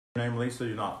Your name, Lisa?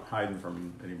 You're not hiding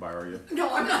from anybody, are you?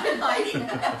 No, I'm not hiding.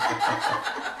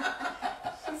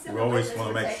 We always want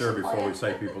to make sure before we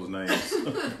say people's names.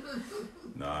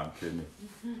 No, I'm kidding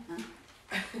you.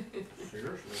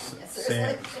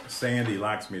 Sandy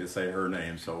likes me to say her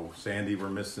name, so Sandy, we're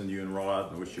missing you and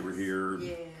Rod. I wish you were here.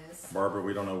 Yes. Barbara,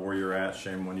 we don't know where you're at.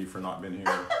 Shame on you for not being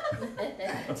here.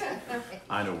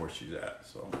 I know where she's at,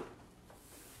 so.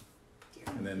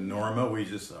 And then Norma,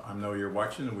 I know you're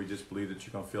watching, and we just believe that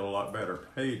you're going to feel a lot better.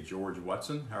 Hey, George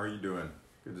Watson, how are you doing?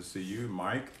 Good to see you.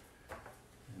 Mike.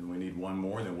 And we need one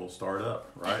more, and then we'll start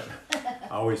up, right?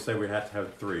 I always say we have to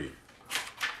have 3.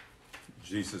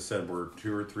 Jesus said where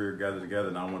 2 or 3 are gathered together,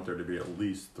 and I want there to be at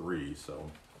least 3.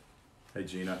 So, hey,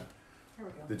 Gina. There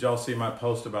we go. Did y'all see my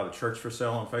post about a church for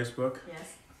sale on Facebook?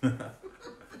 Yes.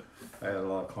 I had a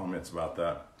lot of comments about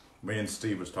that. Me and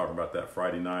Steve was talking about that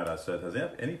Friday night. I said, has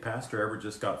any pastor ever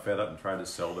just got fed up and tried to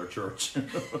sell their church?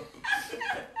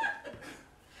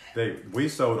 We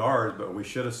sold ours, but we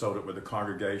should have sold it with the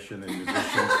congregation and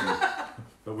musicians.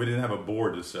 But we didn't have a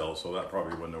board to sell, so that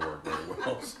probably wouldn't have worked very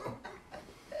well. So.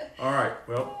 All right,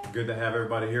 well, good to have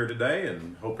everybody here today,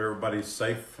 and hope everybody's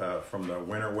safe from the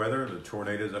winter weather, the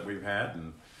tornadoes that we've had.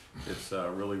 And it's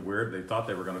really weird. They thought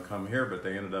they were going to come here, but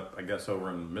they ended up, I guess,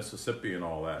 over in Mississippi and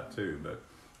all that, too. But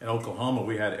in Oklahoma,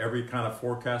 we had every kind of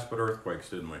forecast but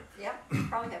earthquakes, didn't we? Yep,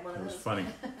 probably had one of It those. was funny.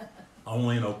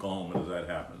 Only in Oklahoma does that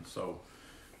happen. So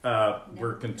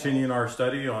we're continuing our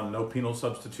study on no penal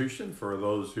substitution. For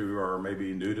those who are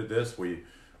maybe new to this, we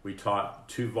taught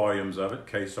 2 volumes of it.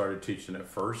 Kay started teaching it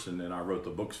first, and then I wrote the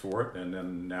books for it. And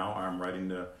then now I'm writing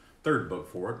the 3rd book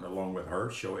for it along with her.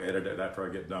 She'll edit it after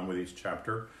I get done with each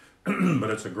chapter.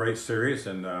 But it's a great series,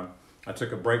 and I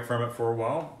took a break from it for a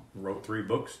while. Wrote 3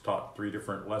 books, taught 3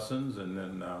 different lessons, and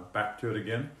then back to it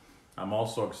again. I'm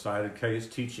also excited. Kay's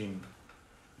been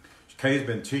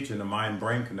teaching the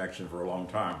mind-brain connection for a long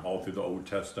time, all through the Old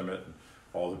Testament, and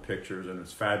all the pictures, and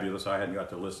it's fabulous. I hadn't got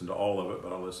to listen to all of it,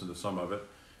 but I listened to some of it.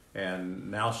 And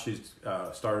now she's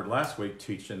started last week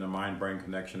teaching the mind-brain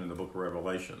connection in the book of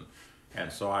Revelation.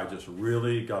 And so I just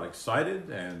really got excited,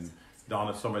 and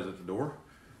Donna, somebody's at the door.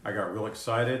 I got real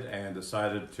excited and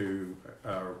decided to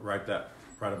write a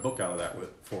book out of that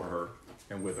for her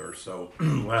and with her. So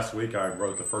last week I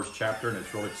wrote the first chapter, and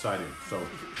it's really exciting. So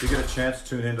if you get a chance,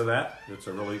 tune into that. It's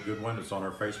a really good one. It's on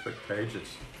our Facebook page.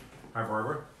 Hi,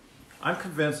 Barbara. I'm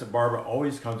convinced that Barbara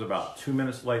always comes about 2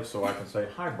 minutes late so I can say,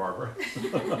 hi, Barbara,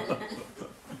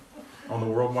 on the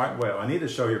World Wide Web. I need to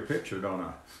show your picture, don't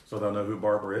I? So they'll know who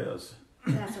Barbara is.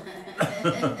 That's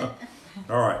okay.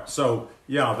 All right, so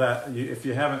yeah, if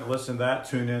you haven't listened to that,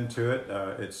 tune into it.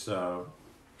 It's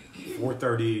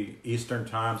 4:30 Eastern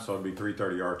time, so it'll be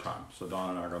 3:30 our time. So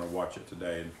Donna and I are going to watch it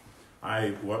today.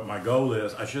 And what my goal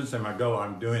is, I shouldn't say my goal,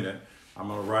 I'm doing it. I'm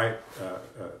going to write,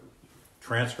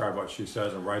 transcribe what she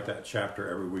says and write that chapter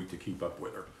every week to keep up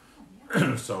with her.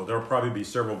 So there'll probably be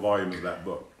several volumes of that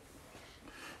book.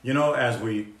 You know, as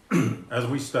we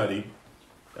study,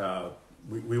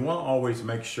 we want to always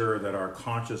make sure that our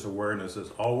conscious awareness is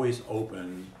always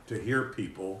open to hear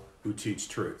people who teach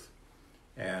truth.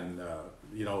 And,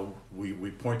 you know, we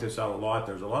point this out a lot.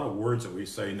 There's a lot of words that we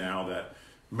say now that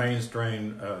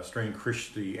mainstream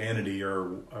Christianity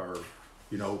or,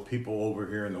 you know, people over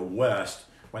here in the West,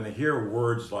 when they hear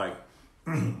words like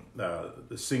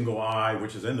the single eye,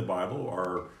 which is in the Bible,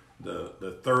 or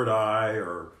the third eye,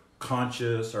 or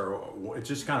conscious, or it's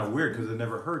just kind of weird because they've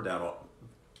never heard that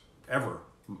ever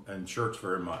in church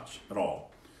very much at all.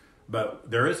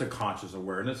 But there is a conscious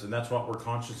awareness, and that's what we're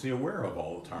consciously aware of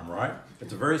all the time, right?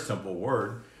 It's a very simple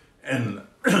word. And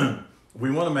we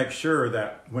want to make sure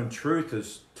that when truth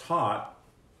is taught,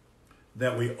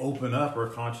 that we open up our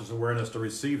conscious awareness to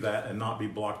receive that and not be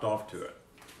blocked off to it.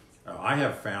 I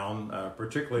have found,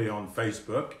 particularly on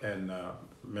Facebook and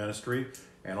ministry,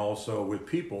 and also with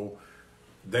people,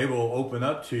 they will open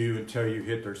up to you until you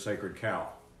hit their sacred cow.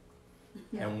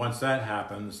 Yeah. And once that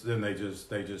happens, then they just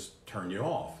turn you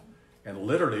off. And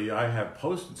literally, I have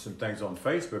posted some things on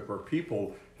Facebook where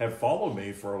people have followed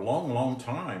me for a long, long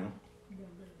time,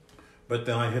 but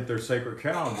then I hit their sacred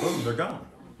cow and boom, they're gone.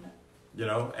 You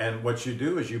know, and what you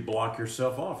do is you block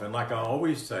yourself off. And like I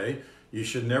always say, you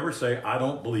should never say, I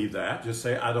don't believe that. Just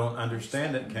say, I don't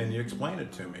understand it. Can you explain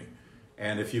it to me?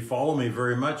 And if you follow me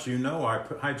very much, you know,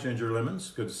 hi, Ginger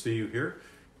Lemons. Good to see you here.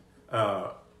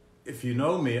 If you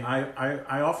know me,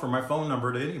 I offer my phone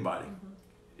number to anybody.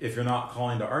 If you're not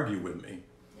calling to argue with me.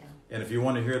 Yeah. And if you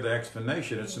want to hear the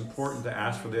explanation, it's important to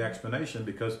ask for the explanation,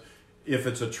 because if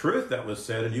it's a truth that was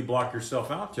said and you block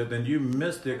yourself out to it, then you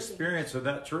miss the experience of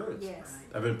that truth,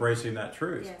 of embracing that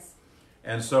truth. Yes.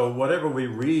 And so whatever we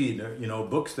read,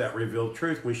 books that reveal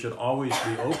truth, we should always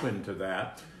be open to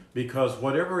that, because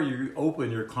whatever you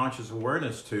open your conscious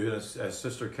awareness to, as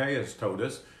Sister Kay has told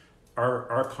us,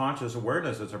 our conscious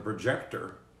awareness is a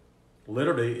projector.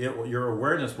 Literally, your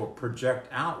awareness will project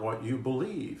out what you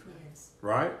believe, Yes.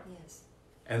 right? Yes.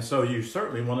 And so you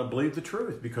certainly want to believe the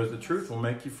truth, because the truth will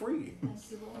make you free.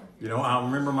 Thank you, Lord. I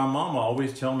remember my mama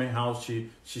always telling me how she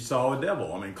saw a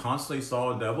devil. Constantly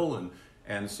saw a devil,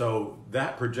 and so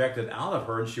that projected out of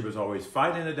her, and she was always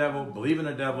fighting the devil, believing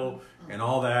the devil, and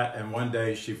all that. And one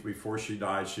day, before she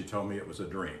died, she told me it was a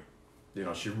dream.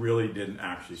 She really didn't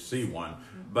actually see one.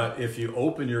 But if you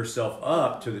open yourself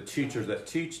up to the teachers that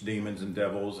teach demons and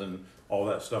devils and all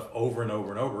that stuff over and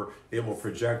over and over, it will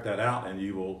project that out, and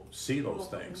you will see those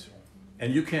things.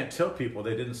 And you can't tell people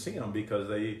they didn't see them, because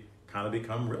they kind of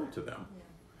become real to them.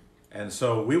 And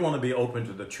so we want to be open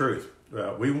to the truth.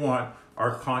 We want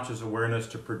our conscious awareness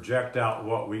to project out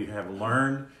what we have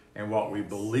learned and what we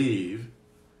believe,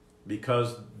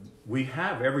 because we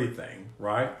have everything,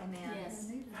 right? Amen. Yes.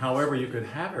 However, you could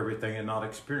have everything and not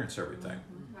experience everything.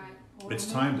 Right.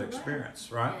 It's time to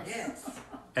experience, right? Yes.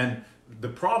 And the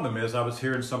problem is, I was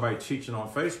hearing somebody teaching on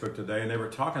Facebook today, and they were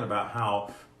talking about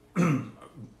how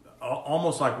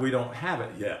almost like we don't have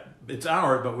it yet. It's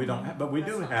ours, but we don't have, but we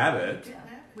do have it.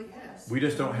 We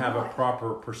just don't have a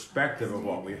proper perspective of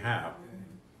what we have.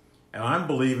 And I'm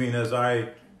believing, as I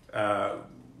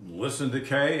listen to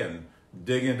Kay and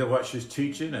dig into what she's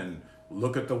teaching and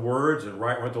look at the words and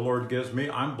write what the Lord gives me,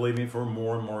 I'm believing for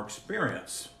more and more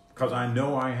experience, because I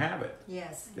know I have it.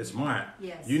 Yes. It's mine.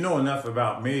 Yes. You know enough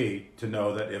about me to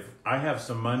know that if I have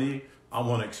some money, I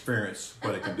want to experience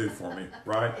what it can do for me,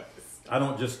 right? I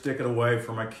don't just stick it away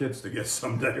for my kids to get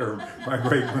someday, or my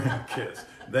great grandkids.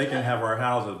 They can have our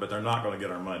houses, but they're not going to get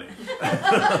our money.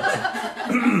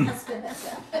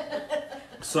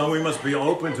 So we must be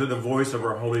open to the voice of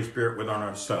our Holy Spirit within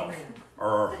ourselves, or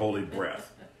our holy breath.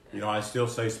 I still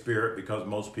say spirit, because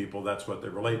most people, that's what they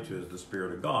relate to, is the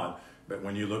Spirit of God. But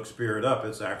when you look spirit up,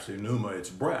 it's actually pneuma, it's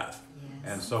breath.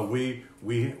 Yes. And so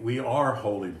we are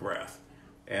holy breath.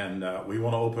 And we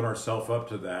want to open ourselves up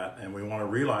to that, and we want to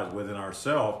realize within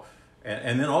ourselves,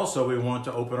 and then also we want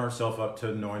to open ourselves up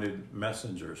to anointed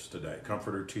messengers today,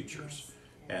 comforter teachers.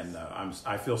 Yes. And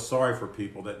I feel sorry for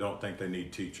people that don't think they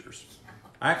need teachers.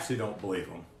 I actually don't believe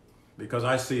them, because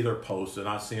I see their posts and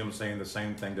I see them saying the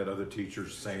same thing that other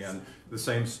teachers saying, the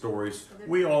same stories.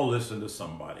 We all listen to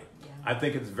somebody. Yeah. I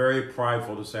think it's very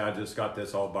prideful to say, I just got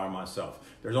this all by myself.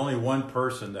 There's only one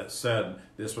person that said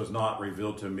this was not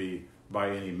revealed to me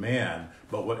by any man,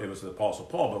 but it was the Apostle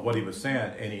Paul. But what he was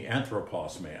saying, any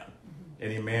anthropos man,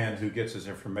 any man who gets his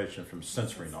information from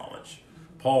sensory knowledge.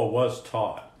 Paul was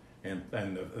taught,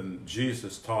 and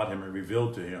Jesus taught him and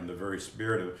revealed to him. The very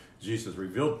Spirit of Jesus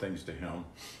revealed things to him.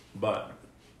 But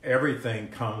everything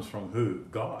comes from who?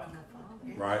 God,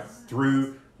 right?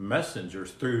 Through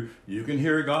messengers, you can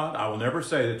hear God. I will never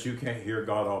say that you can't hear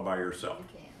God all by yourself. You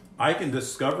can. I can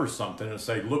discover something and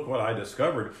say, look what I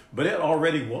discovered, but it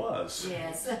already was.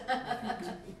 Yes.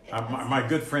 My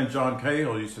good friend John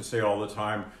Cahill used to say all the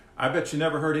time, I bet you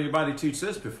never heard anybody teach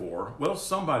this before. Well,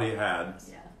 somebody had.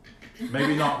 Yeah.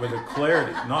 Maybe not with the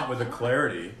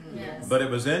clarity, Yes. but it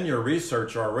was in your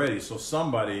research already. So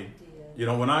somebody,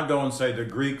 when I go and say the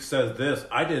Greek says this,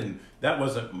 that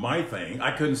wasn't my thing.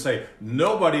 I couldn't say,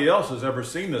 nobody else has ever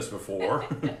seen this before.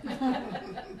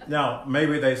 Now,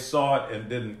 maybe they saw it and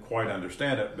didn't quite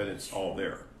understand it, but it's all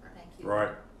there, Thank you. right?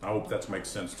 I hope that makes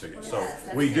sense to you. So Yes,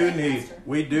 that's we do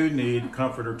good, need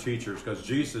comforter teachers, because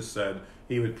Jesus said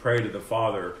he would pray to the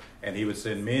Father and he would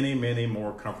send many, many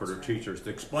more comforter teachers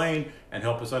to explain and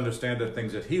help us understand the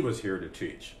things that he was here to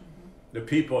teach. The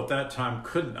people at that time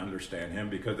couldn't understand him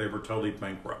because they were totally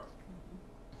bankrupt.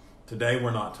 Today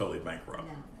we're not totally bankrupt.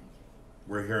 No,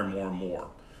 We're hearing more and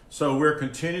more. So we're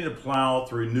continuing to plow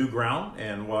through new ground,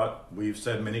 and what we've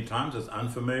said many times is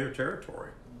unfamiliar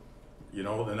territory.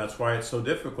 And that's why it's so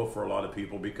difficult for a lot of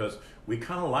people, because we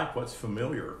kind of like what's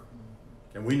familiar.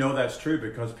 And we know that's true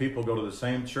because people go to the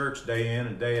same church day in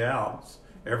and day out.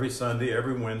 Every Sunday,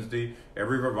 every Wednesday,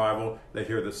 every revival, they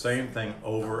hear the same thing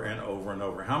over and over and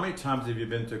over. How many times have you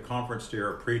been to a conference to hear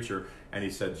a preacher and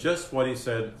he said just what he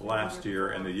said last year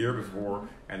and the year before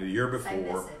and the year Same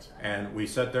before, message, right? and we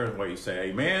sit there and we say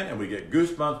amen, and we get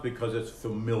goosebumps because it's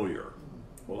familiar.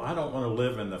 Well, I don't want to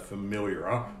live in the familiar.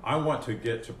 I want to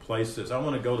get to places. I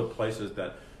want to go to places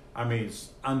that,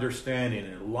 understanding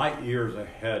and light years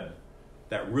ahead,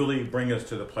 that really bring us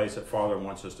to the place that Father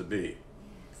wants us to be.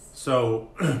 So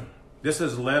this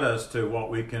has led us to what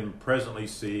we can presently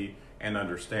see and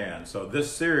understand. So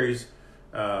this series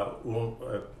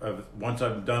once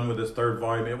I'm done with this third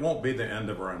volume, it won't be the end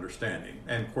of our understanding.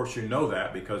 And of course, you know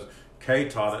that because Kay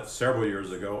taught it several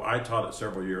years ago. I taught it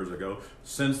several years ago.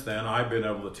 Since then, I've been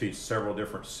able to teach several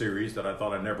different series that I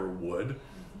thought I never would.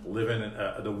 Living in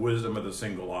the wisdom of the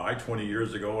single eye. 20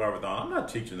 years ago, I thought, I'm not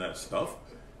teaching that stuff,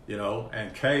 you know.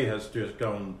 And Kay has just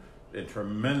gone in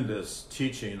tremendous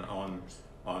teaching on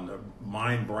the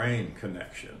mind-brain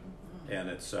connection, and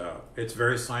it's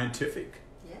very scientific.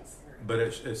 Yes. But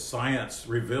it's science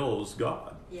reveals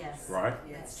God. Yes. Right?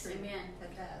 Yes. Amen.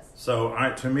 It does. So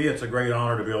to me, it's a great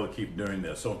honor to be able to keep doing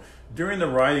this. So during the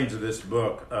writings of this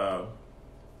book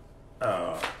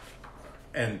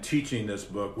and teaching this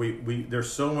book, we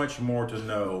there's so much more to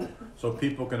know, so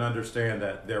people can understand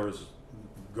that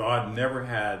God never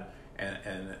had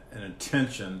an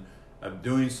intention of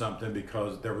doing something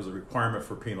because there was a requirement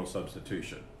for penal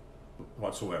substitution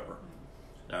whatsoever.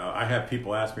 I have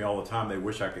people ask me all the time, they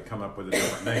wish I could come up with a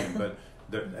different name, but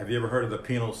have you ever heard of the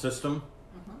penal system?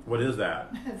 What is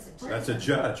that? That's a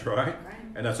judge, right?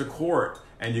 And that's a court,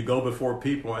 and you go before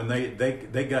people, and they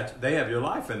have your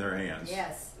life in their hands.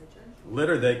 Yes.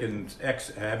 Literally, they can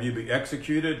have you be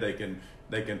executed. They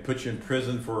can put you in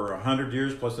prison for 100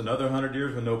 years plus another 100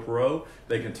 years with no parole.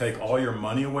 They can take all your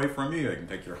money away from you. They can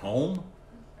take your home,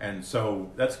 and so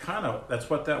that's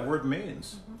what that word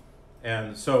means.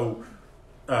 And so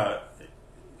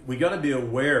we got to be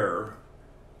aware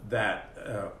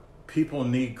that people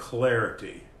need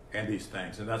clarity in these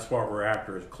things, and that's what we're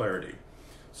after is clarity.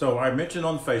 So I mentioned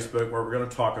on Facebook what we're going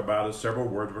to talk about is several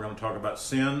words. We're going to talk about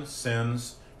sin,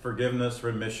 sins, forgiveness,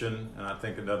 remission, and I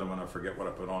think another one, I forget what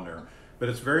I put on there. But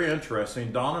it's very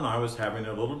interesting. Don and I was having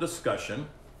a little discussion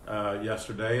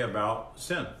yesterday about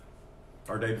sin,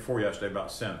 or day before yesterday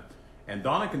about sin. And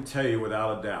Donna can tell you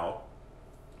without a doubt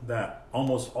that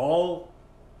almost all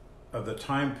of the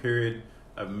time period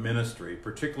of ministry,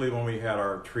 particularly when we had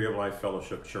our Tree of Life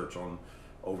Fellowship Church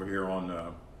over here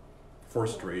on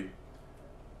 4th Street,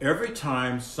 every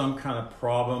time some kind of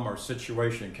problem or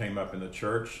situation came up in the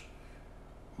church,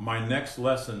 my next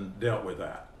lesson dealt with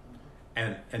that.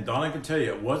 And Donna can tell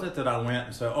you, it wasn't that I went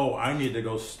and said, oh, I need to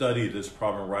go study this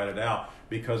problem and write it out,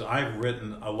 because I've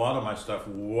written a lot of my stuff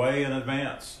way in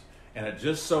advance. And it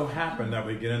just so happened that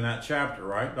we get in that chapter,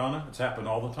 right, Donna? It's happened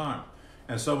all the time.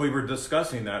 And so we were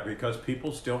discussing that because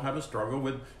people still have a struggle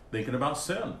with thinking about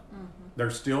sin. They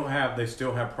still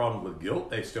have problems with guilt.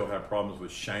 They still have problems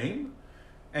with shame.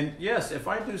 And yes, if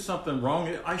I do something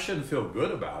wrong, I shouldn't feel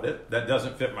good about it. That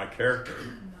doesn't fit my character.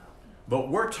 But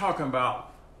we're talking about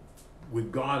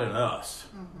with God and us.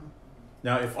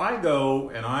 Now, if I go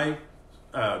and I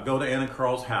go to Ann and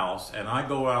Carl's house and I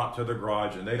go out to the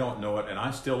garage and they don't know it and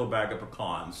I steal a bag of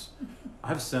pecans,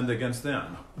 I've sinned against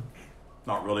them.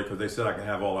 Not really, because they said I can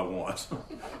have all I want.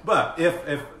 But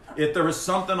if there was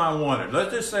something I wanted,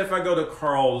 let's just say if I go to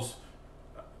Carl's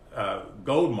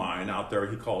gold mine out there,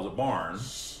 he calls a barn,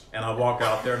 and I walk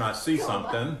out there and I see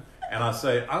something and I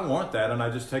say, I want that, and I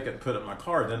just take it and put it in my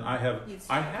car, then I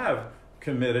have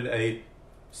committed a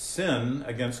sin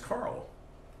against Carl.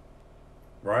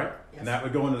 Right? Yes. And that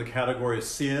would go into the category of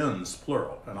sins,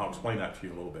 plural, and I'll explain that to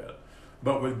you a little bit.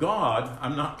 But with God,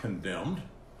 I'm not condemned.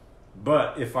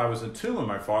 But if I was in tune with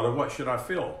my Father, what should I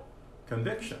feel?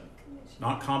 Conviction,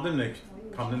 not condemnation.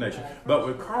 But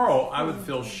with Carl, I would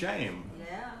feel shame.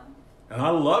 Yeah. And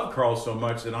I love Carl so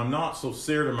much that I'm not so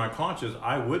seared in my conscience,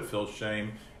 I would feel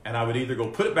shame, and I would either go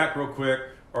put it back real quick,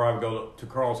 or I would go to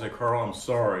Carl and say, Carl, I'm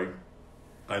sorry.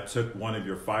 I took one of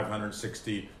your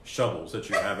 560 shovels that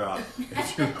you have out in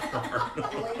your car.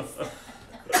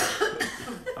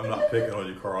 I'm not picking on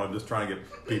you, Carl. I'm just trying to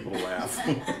get people to laugh.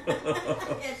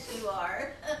 Yes, you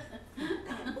are.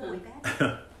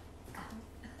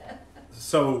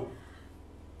 So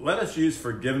let us use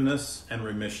forgiveness and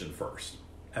remission first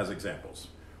as examples.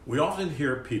 We often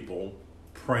hear people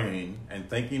praying and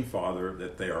thanking Father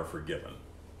that they are forgiven.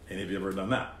 Any of you ever done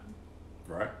that?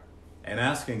 Right? And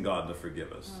asking God to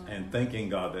forgive us and thanking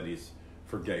God that He's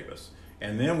forgave us.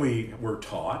 And then we were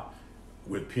taught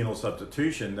with penal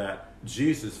substitution that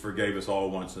Jesus forgave us all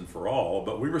once and for all,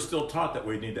 but we were still taught that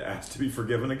we need to ask to be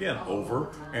forgiven again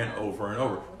over and over and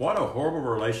over. What a horrible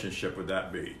relationship would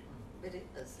that be?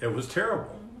 It was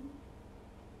terrible.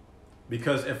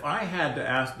 Because if I had to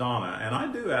ask Donna, and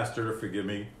I do ask her to forgive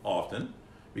me often,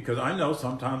 because I know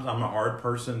sometimes I'm a hard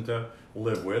person to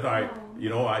live with. I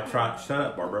try. Shut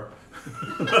up, Barbara.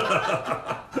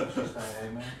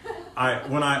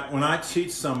 When I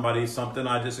teach somebody something,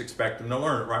 I just expect them to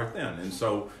learn it right then. And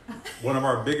so, one of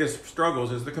our biggest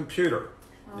struggles is the computer.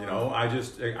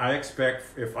 I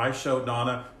expect if I show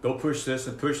Donna, go push this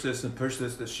and push this and push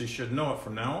this, that she should know it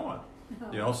from now on.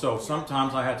 You know, so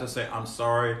sometimes I had to say, I'm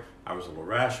sorry, I was a little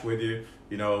rash with you,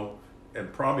 you know,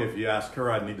 and probably if you ask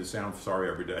her, I'd need to say I'm sorry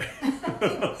every day.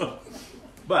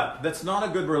 But that's not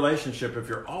a good relationship if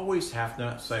you're always having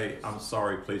to say, I'm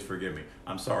sorry, please forgive me.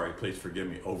 I'm sorry, please forgive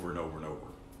me over and over and over.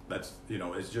 That's, you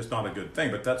know, it's just not a good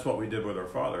thing. But that's what we did with our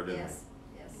father, didn't Yes.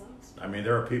 Yes. we? I mean,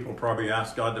 there are people probably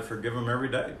ask God to forgive them every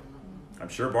day. I'm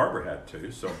sure Barbara had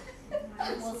to. So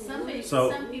Well, some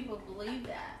people believe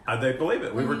that. they believe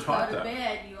it. We When were you taught go to that.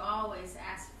 bed, you always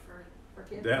ask for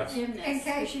Yes. forgiveness. In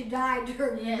case you died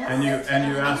during the Yes. night.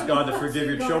 And you ask God to forgive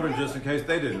your children just in case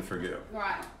they didn't forgive.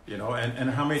 Right. You know, and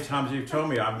how many times you've told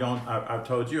me I've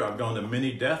told you I've gone to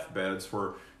many deathbeds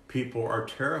where people are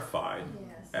terrified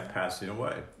Yes. at passing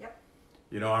away. Yep.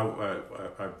 You know,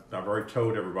 I've already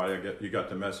told everybody. You got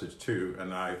the message too,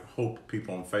 and I hope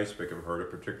people on Facebook have heard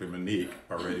it, particularly Monique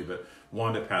already. But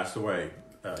Wanda passed away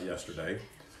yesterday,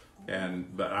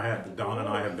 but Dawn and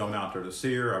I have gone out there to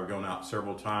see her. I've gone out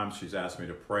several times. She's asked me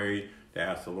to pray, to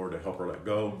ask the Lord to help her let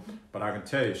go. But I can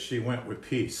tell you, she went with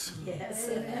peace. Yes.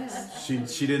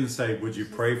 She didn't say, "Would you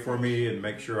pray for me and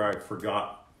make sure I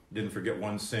didn't forget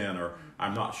one sin, or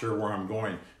I'm not sure where I'm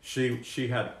going." She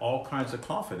had all kinds of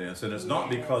confidence, and it's not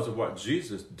because of what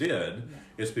Jesus did.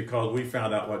 It's because we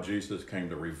found out what Jesus came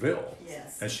to reveal,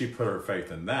 Yes. and she put her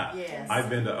faith in that. Yes. I've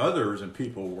been to others, and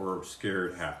people were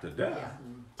scared half to death. Yeah.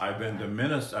 I've been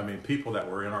to people that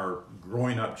were in our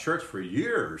growing up church for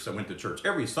years. I went to church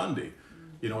every Sunday,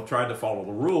 you know, tried to follow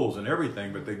the rules and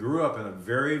everything, but they grew up in a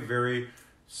very, very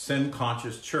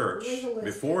sin-conscious church Legalistic.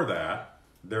 before that.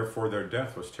 Therefore, their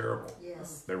death was terrible.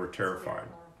 Yes. They were terrified.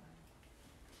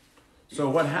 So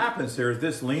what happens here is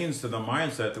this leans to the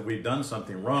mindset that we've done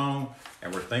something wrong,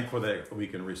 and we're thankful that we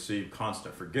can receive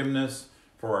constant forgiveness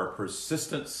for our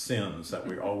persistent sins that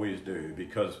we always do,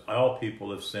 because all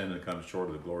people have sinned and come short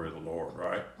of the glory of the Lord,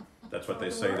 right? That's what they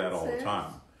say that all the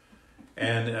time.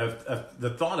 And if the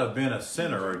thought of being a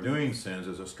sinner or doing sins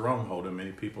is a stronghold in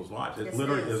many people's lives. It Yes,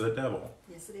 literally it is. is a devil.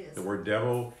 Yes, it is. The word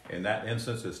devil in that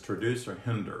instance is traduce or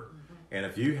hinder. And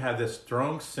if you have this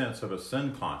strong sense of a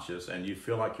sin conscious and you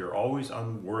feel like you're always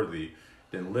unworthy,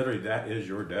 then literally that is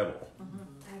your devil.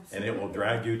 And it will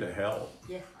drag you to hell,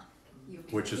 Yeah.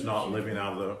 which is not living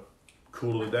out of the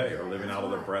cool of the day or living out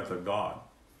of the breath of God.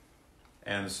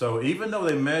 And so even though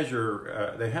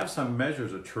they have some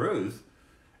measures of truth,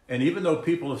 and even though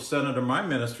people have sat under my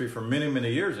ministry for many,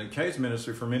 many years, and Kay's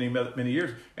ministry for many, many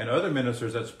years, and other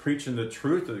ministers that's preaching the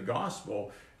truth of the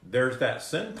gospel, there's that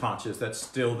sin conscious that's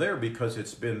still there because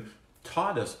it's been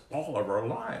taught us all of our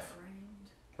life,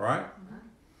 right?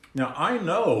 Now, I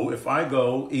know if I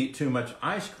go eat too much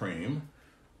ice cream,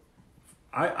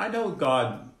 I know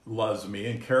God loves me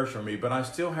and cares for me, but I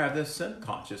still have this sin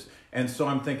conscious. And so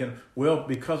I'm thinking, well,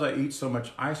 because I eat so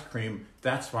much ice cream,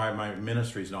 that's why my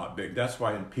ministry's not big. That's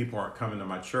why people aren't coming to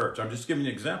my church. I'm just giving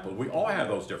you examples. We all have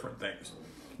those different things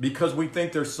because we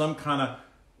think there's some kind of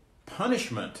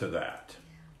punishment to that,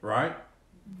 right?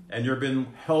 And you're being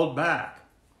held back.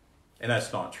 And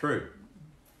that's not true.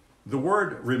 The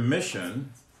word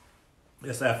remission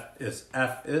is aphesis.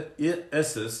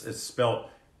 It's spelled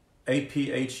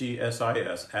aphesis,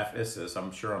 aphesis.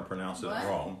 I'm sure I'm pronouncing it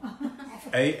wrong.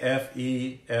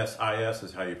 Afesis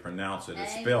is how you pronounce it.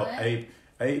 It's spelled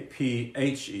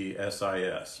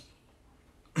aphesis.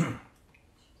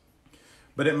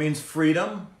 But it means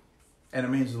freedom and it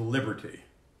means liberty.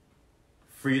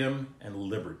 Freedom and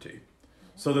liberty.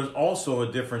 So there's also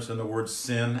a difference in the word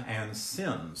sin and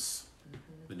sins.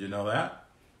 Did you know that?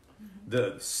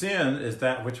 The sin is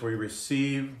that which we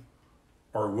receive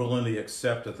or willingly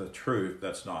accept as the truth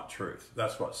that's not truth.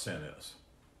 That's what sin is.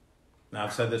 Now,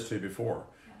 I've said this to you before.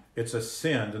 It's a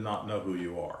sin to not know who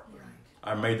you are.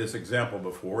 I made this example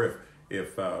before.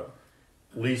 If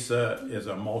Lisa is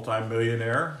a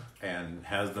multimillionaire and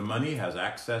has the money, has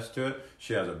access to it,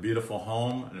 she has a beautiful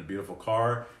home and a beautiful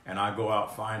car, and I go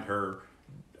out find her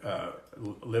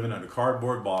living in a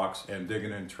cardboard box and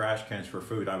digging in trash cans for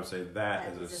food, I would say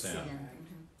that is a sin.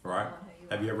 Right?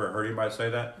 Have you ever heard anybody say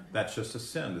that? That's just a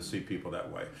sin to see people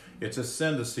that way. It's a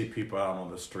sin to see people out on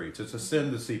the streets. It's a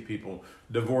sin to see people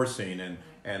divorcing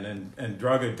and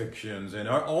drug addictions and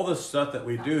all the stuff that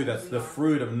we do. That's the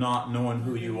fruit of not knowing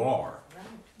who you are.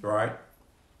 Right?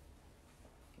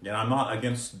 And I'm not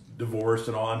against divorce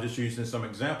and all. I'm just using some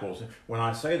examples. When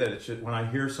I say that, it's just, when I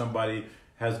hear somebody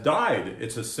has died,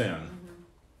 it's a sin.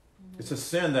 It's a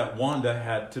sin that Wanda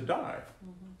had to die.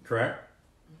 Correct?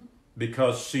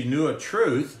 Because she knew a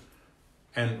truth,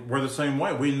 and we're the same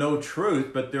way. We know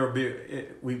truth, but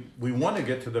we want to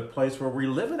get to the place where we're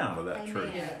living out of that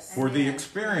truth, Yes. where the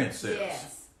experience is.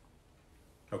 Yes.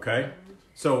 Okay?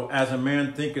 So as a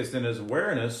man thinketh in his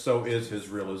awareness, so is his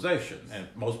realization. And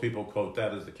most people quote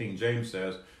that as the King James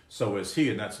says, so is he,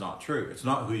 and that's not true. It's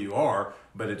not who you are,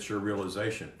 but it's your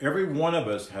realization. Every one of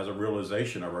us has a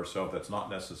realization of ourselves that's not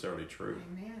necessarily true.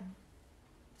 Amen.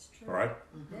 It's true. All right?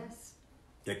 Yes.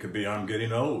 It could be I'm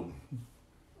getting old.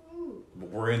 Ooh. But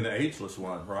we're in the ageless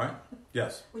one, right?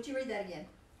 Yes. Would you read that again?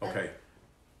 Okay.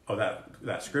 Oh,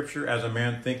 that scripture, as a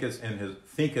man thinks,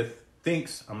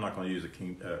 I'm not going to use a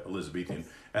King Elizabethan.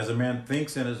 As a man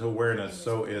thinks in his awareness,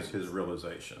 so is his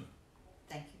realization.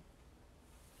 Thank you.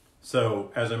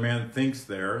 So, as a man thinks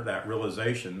there, that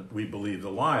realization, we believe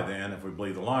the lie then. If we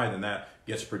believe the lie, then that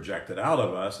gets projected out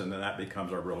of us, and then that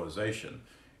becomes our realization.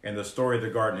 In the story of the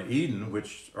Garden of Eden,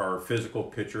 which are physical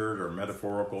pictures or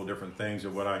metaphorical different things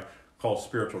of what I call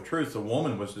spiritual truth, the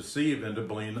woman was deceived into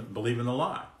believing the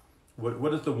lie.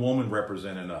 What does the woman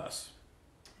represent in us?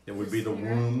 It would be the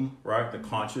womb, right? The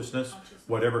consciousness.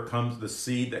 Whatever comes, the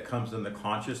seed that comes in the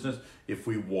consciousness, if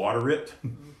we water it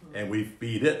and we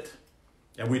feed it,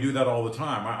 and we do that all the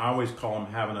time. I always call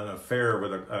them having an affair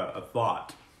with a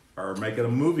thought, or making a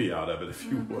movie out of it, if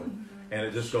you would. And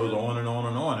it just goes on and on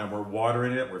and on. And we're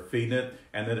watering it, we're feeding it,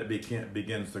 and then it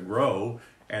begins to grow.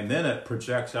 And then it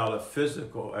projects out a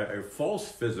false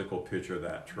physical picture of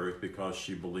that truth because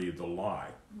she believed the lie.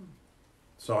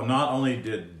 So not only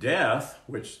did death,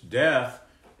 which death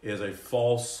is a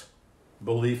false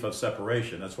belief of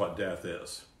separation. That's what death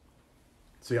is.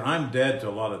 See, I'm dead to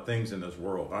a lot of things in this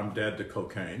world. I'm dead to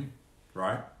cocaine,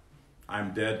 right?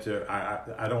 I'm dead to, I'm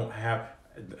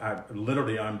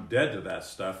dead to that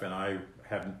stuff, and I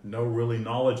have no really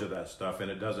knowledge of that stuff,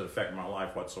 and it doesn't affect my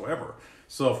life whatsoever.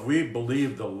 So if we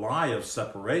believe the lie of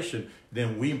separation,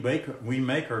 then we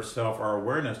make ourselves, our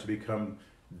awareness, to become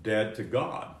dead to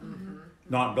God. Mm-hmm.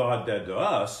 Not God dead to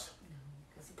us,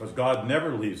 because God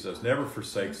never leaves us, never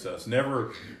forsakes us,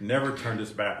 never turned us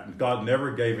back. God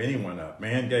never gave anyone up.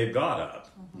 Man gave God up.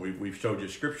 We've showed you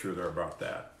scripture there about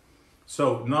that.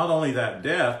 So not only that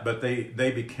death, but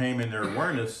they became in their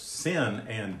awareness sin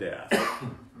and death.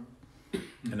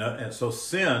 And so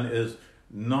sin is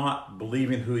not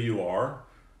believing who you are,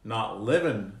 not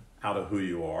living out of who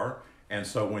you are. And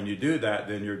so when you do that,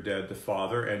 then you're dead to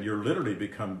Father, and you're literally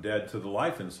become dead to the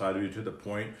life inside of you, to the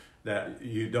point that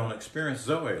you don't experience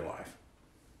Zoe life.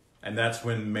 And that's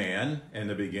when man, in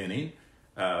the beginning,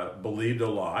 believed a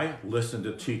lie, listened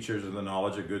to teachers of the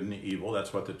knowledge of good and evil.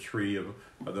 That's what the tree of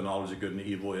the knowledge of good and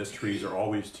evil is. Trees are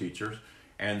always teachers.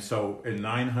 And so in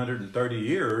 930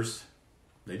 years,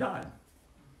 they died.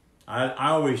 I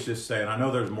always just say, and I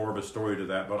know there's more of a story to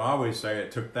that, but I always say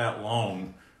it took that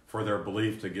long for their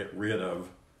belief to get rid of,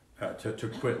 to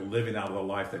quit living out of the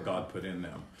life that God put in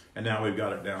them. And now we've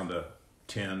got it down to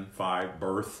 10, 5,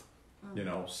 birth,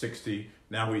 60.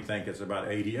 Now we think it's about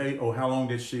 88. Oh, how long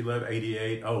did she live?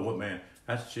 88. Oh, well, man,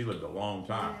 she lived a long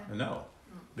time. Yeah. No,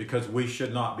 because we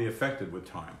should not be affected with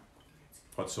time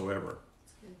whatsoever.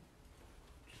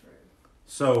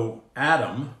 So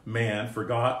Adam, man,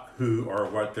 forgot who or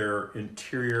what their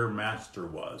interior master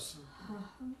was.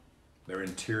 Their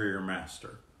interior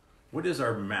master. What is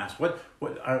our master?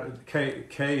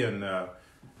 Kay and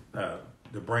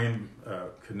the brain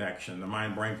connection, the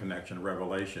mind-brain connection,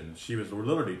 Revelation. She was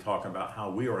literally talking about how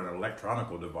we are an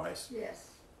electronical device. Yes.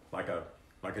 Like a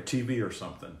TV or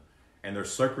something, and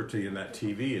there's circuitry in that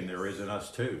TV, and there is in us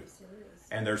too. Yes,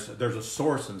 there is. And there's a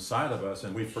source inside of us,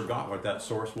 and we forgot what that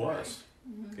source was.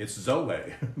 Mm-hmm. It's Zoe.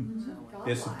 Mm-hmm.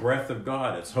 It's the breath of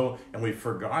God. It's whole, and we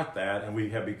forgot that, and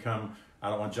we have become, I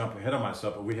don't want to jump ahead of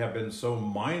myself, but we have been so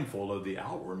mindful of the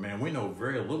outward man. We know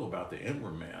very little about the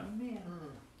inward man. Amen.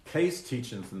 Case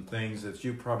teaching some things that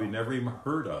you probably never even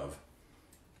heard of,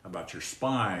 about your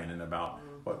spine and about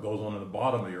what goes on in the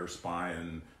bottom of your spine.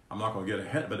 And I'm not going to get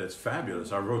ahead, but it's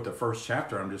fabulous. I wrote the first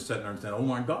chapter. I'm just sitting there and saying, oh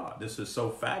my God, this is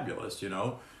so fabulous,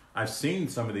 I've seen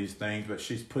some of these things, but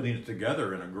she's putting it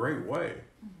together in a great way.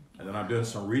 And then I'm doing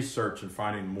some research and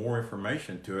finding more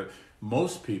information to it.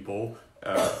 Most people,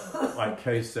 like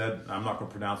Kay said, I'm not going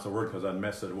to pronounce the word because I'd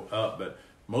mess it up, but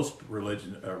most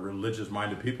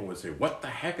religious-minded people would say, what the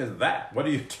heck is that? What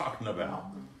are you talking about?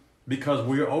 Because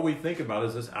all we think about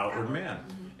is this outward man.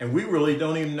 And we really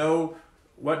don't even know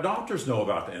what doctors know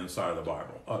about the inside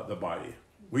of the body.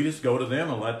 We just go to them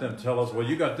and let them tell us, well,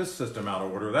 you got this system out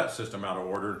of order, that system out of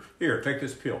order. Here, take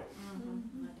this pill.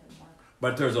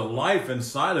 But there's a life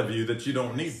inside of you that you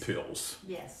don't need pills.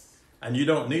 Yes. And you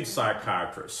don't need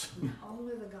psychiatrists.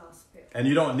 Only the gospel. And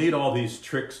you don't need all these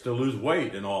tricks to lose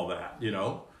weight and all that,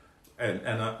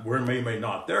 And we're maybe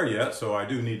not there yet, so I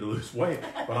do need to lose weight.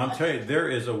 But I'm telling you, there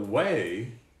is a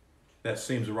way that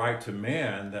seems right to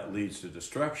man that leads to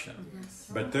destruction.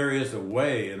 But there is a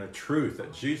way and a truth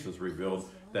that Jesus revealed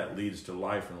that leads to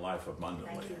life and life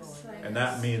abundantly. And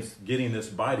that means getting this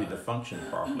body to function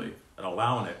properly and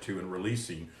allowing it to and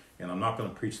releasing. And I'm not going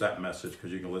to preach that message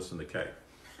because you can listen to Kay.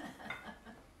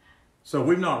 So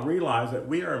we've not realized that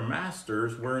we are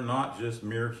masters. We're not just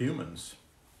mere humans.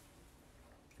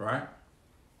 Right?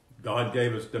 God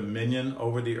gave us dominion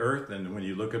over the earth. And when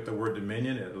you look at the word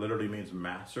dominion, it literally means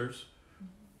masters.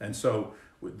 And so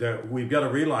we've got to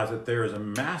realize that there is a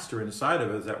master inside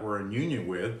of us that we're in union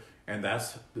with. And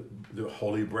that's the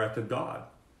holy breath of God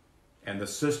and the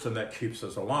system that keeps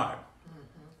us alive.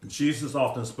 Jesus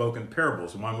often spoke in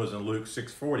parables. One was in Luke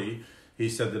 6:40. He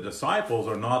said the disciples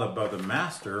are not above the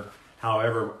master.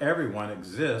 However, everyone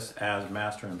exists as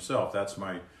master himself. That's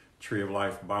my Tree of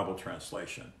Life Bible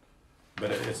translation.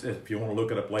 But if you want to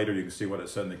look it up later, you can see what it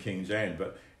said in the King James.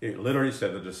 But it literally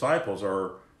said the disciples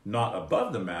are not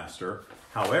above the master.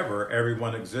 However,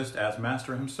 everyone exists as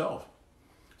master himself.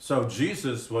 So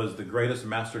Jesus was the greatest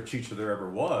master teacher there ever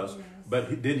was. Yes.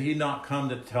 But did he not come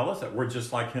to tell us that we're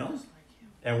just like him?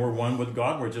 And we're one with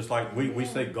God. We're just like, we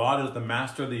say God is the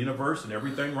master of the universe and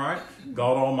everything, right?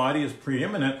 God Almighty is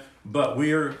preeminent, but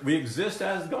we exist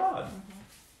as God.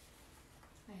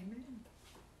 Amen.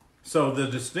 So the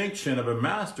distinction of a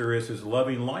master is his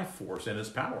loving life force and his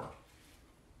power.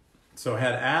 So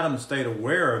had Adam stayed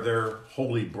aware of their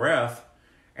holy breath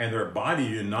and their body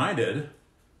united,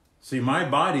 see, my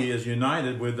body is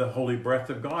united with the holy breath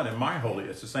of God and my holy.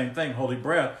 It's the same thing, holy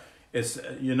breath. It's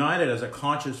united as a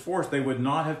conscious force. They would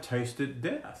not have tasted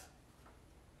death.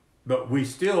 But we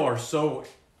still are so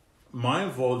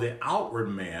mindful of the outward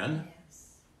man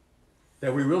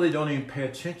that we really don't even pay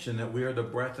attention that we are the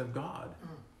breath of God.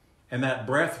 And that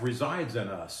breath resides in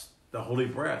us, the holy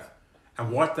breath. And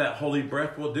what that holy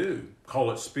breath will do, call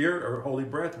it spirit or holy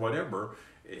breath, whatever,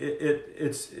 it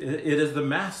is the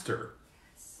master.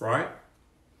 Right?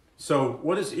 So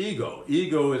what is ego?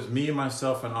 Ego is me,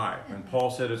 myself, and I. And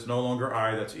Paul said it's no longer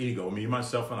I, that's ego, me,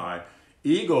 myself, and I.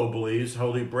 Ego believes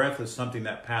holy breath is something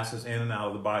that passes in and out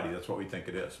of the body. That's what we think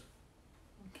it is.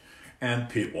 And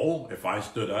people, if I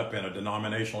stood up in a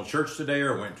denominational church today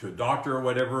or went to a doctor or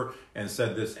whatever and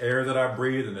said this air that I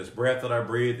breathe and this breath that I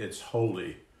breathe, it's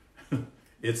holy.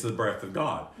 It's the breath of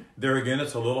God. There again,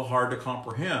 it's a little hard to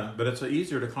comprehend, but it's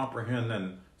easier to comprehend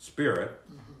than spirit.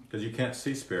 Because you can't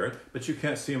see spirit, but you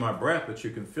can't see my breath, but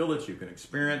you can feel it, you can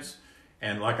experience.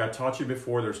 And like I taught you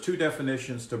before, there's two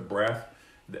definitions to breath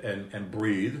and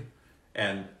breathe.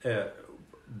 And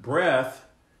breath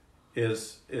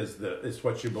is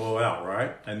what you blow out,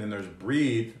 right? And then there's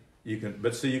breathe. You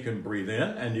can breathe in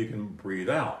and you can breathe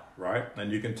out, right?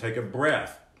 And you can take a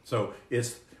breath. So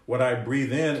it's what I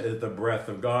breathe in is the breath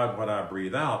of God. What I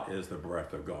breathe out is the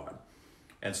breath of God.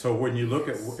 And so when you look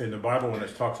at in the Bible, when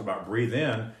it talks about breathe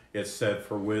in, it's said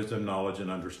for wisdom, knowledge, and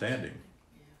understanding.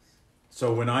 Yes.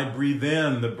 So when I breathe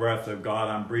in the breath of God,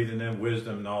 I'm breathing in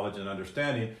wisdom, knowledge, and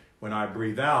understanding. When I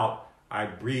breathe out, I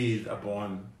breathe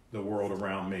upon the world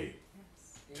around me.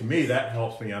 Yes. To me, that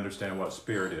helps me understand what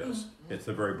spirit is. It's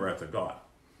the very breath of God.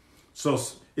 So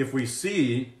if we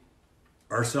see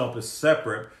ourselves as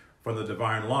separate from the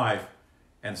divine life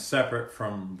and separate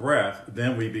from breath,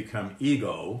 then we become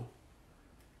ego,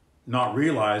 not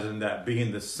realizing that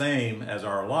being the same as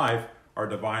our life, our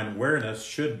divine awareness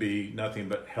should be nothing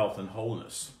but health and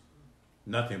wholeness.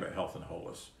 Nothing but health and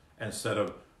wholeness. Instead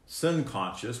of sin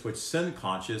conscious, which sin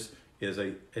conscious is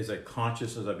a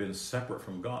consciousness of being separate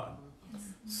from God.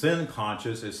 Sin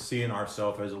conscious is seeing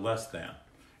ourselves as less than.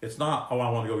 It's not, oh,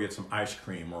 I want to go get some ice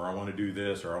cream, or I want to do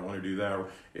this, or I want to do that.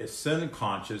 It's sin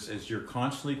conscious is you're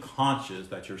constantly conscious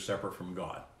that you're separate from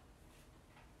God.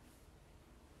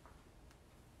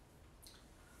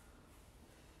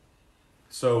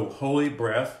 So holy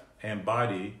breath and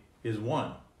body is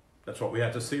one. That's what we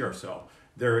have to see ourselves.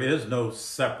 There is no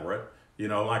separate. You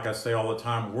know, like I say all the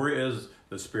time, where is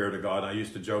the Spirit of God? I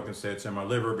used to joke and say it's in my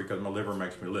liver because my liver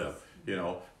makes me live. You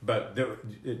know, but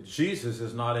Jesus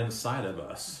is not inside of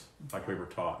us like we were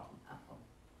taught.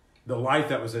 The life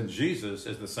that was in Jesus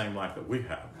is the same life that we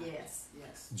have. Yes,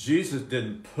 yes. Jesus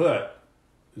didn't put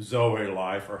Zoe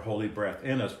life or holy breath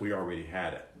in us. We already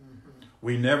had it.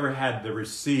 We never had to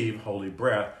receive holy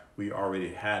breath. We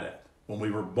already had it. When we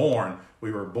were born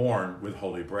with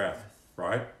holy breath,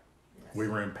 right? Yes. We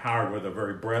were empowered with the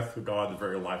very breath of God, the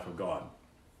very life of God.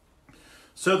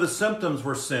 So the symptoms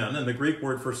were sin, and the Greek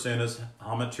word for sin is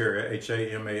hamartia,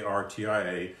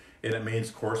 Hamartia, and it means,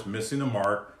 of course, missing the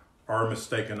mark or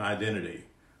mistaken identity,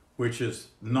 which is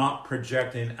not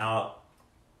projecting out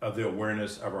of the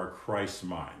awareness of our Christ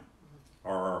mind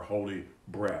or our holy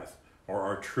breath or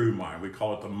our true mind. We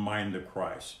call it the mind of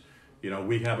Christ. You know,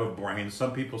 we have a brain.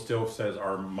 Some people still says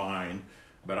our mind,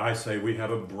 but I say we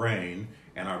have a brain,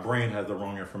 and our brain has the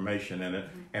wrong information in it,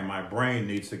 and my brain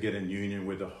needs to get in union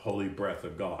with the holy breath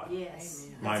of God. Yes.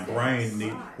 My That's brain good.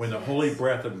 need when the holy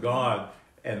breath of God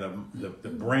and the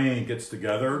brain gets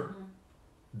together,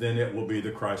 then it will be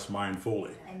the Christ mind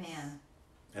fully. Amen.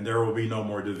 And there will be no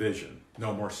more division,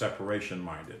 no more separation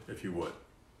minded, if you would.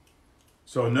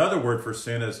 So another word for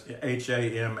sin is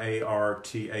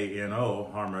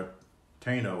Hamartano,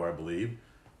 harmatano, I believe.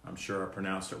 I'm sure I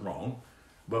pronounced it wrong.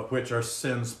 But which are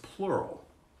sins plural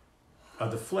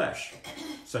of the flesh,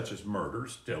 such as murder,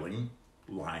 stealing,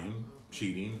 lying,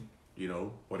 cheating, you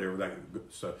know, whatever that.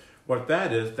 So what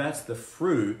that is, that's the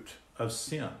fruit of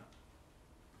sin.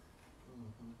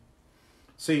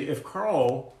 See, if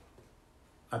Carl,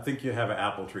 I think you have an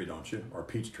apple tree, don't you? Or a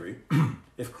peach tree.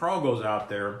 If Carl goes out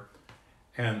there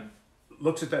and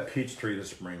looks at that peach tree this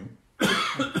spring,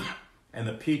 and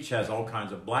the peach has all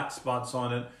kinds of black spots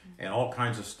on it and all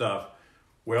kinds of stuff,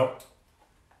 well,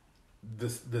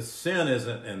 the sin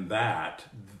isn't in that.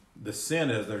 The sin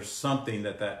is there's something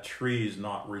that tree is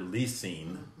not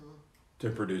releasing to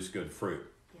produce good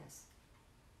fruit. Yes.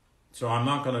 So I'm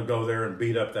not going to go there and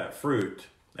beat up that fruit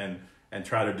and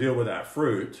try to deal with that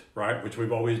fruit, right? Which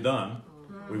we've always done.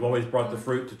 We've always brought the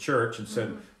fruit to church and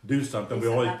said, do something. We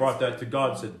always brought that to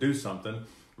God and said, do something.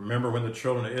 Remember when the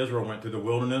children of Israel went through the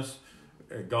wilderness?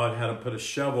 God had them put a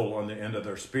shovel on the end of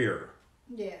their spear.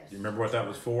 Yes. You remember what that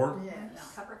was for?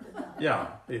 Yes. Covered the dung. Yeah,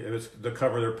 it was to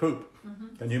cover their poop.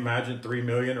 Can you imagine 3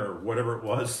 million or whatever it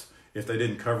was if they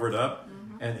didn't cover it up?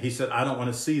 And he said, I don't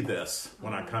want to see this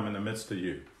when I come in the midst of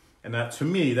you. And that, to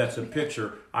me, that's a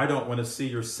picture. I don't want to see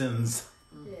your sins.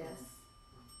 Yes.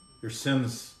 Your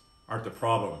sins aren't the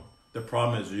problem. The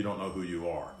problem is you don't know who you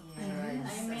are.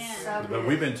 Yes. Amen. So But good.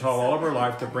 we've been taught all of our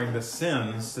life to bring the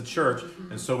sins to church,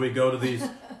 and so we go to these.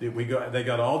 They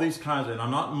got all these kinds, and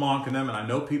I'm not mocking them, and I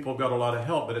know people got a lot of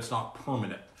help, but it's not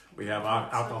permanent. We have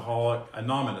Alcoholic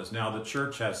Anonymous. Now the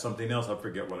church has something else. I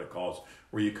forget what it calls,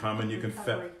 where you come and you can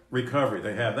recovery.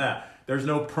 They have that. There's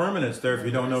no permanence there if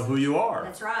you don't know who you are.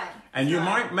 That's right. And you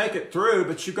might make it through,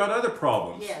 but you've got other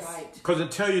problems. Yes. Right. Because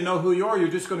until you know who you are, you're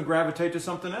just going to gravitate to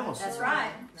something else. That's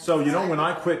right. So, you know, when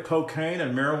I quit cocaine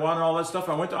and marijuana and all that stuff,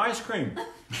 I went to ice cream.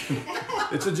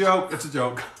 It's a joke. It's a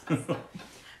joke.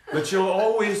 But you'll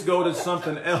always go to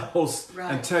something else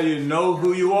Right. until you know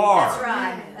who you are. That's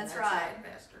right. That's right.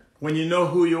 Pastor. When you know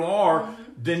who you are,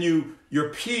 then your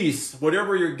peace,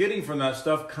 whatever you're getting from that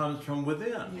stuff, comes from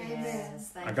within.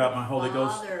 Yes. Thank I got you, my Holy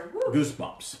Ghost Father. Woo.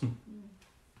 goosebumps.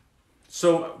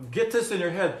 So get this in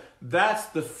your head. That's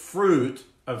the fruit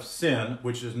of sin,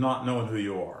 which is not knowing who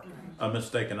you are, a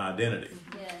mistaken identity.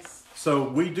 Yes. So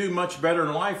we do much better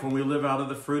in life when we live out of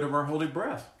the fruit of our holy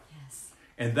breath. Yes.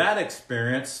 And that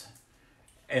experience,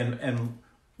 and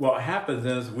what happens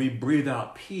is we breathe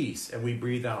out peace, and we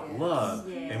breathe out love,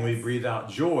 and we Yes. breathe out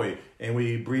joy, and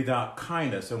we breathe out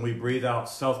kindness, and we breathe out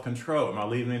self-control. Am I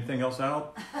leaving anything else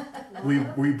out? we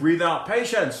breathe out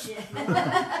patience,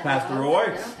 Pastor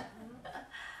Roy.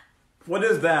 What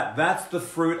is that? That's the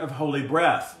fruit of holy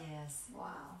breath. Yes. Wow.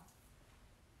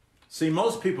 See,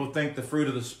 most people think the fruit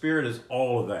of the Spirit is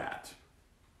all of that.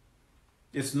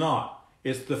 It's not.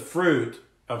 It's the fruit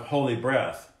of holy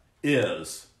breath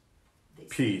is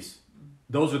peace.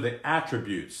 Those are the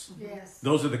attributes. Yes.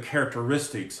 Those are the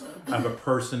characteristics of a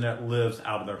person that lives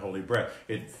out of their holy breath.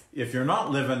 If you're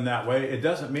not living that way, it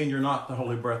doesn't mean you're not the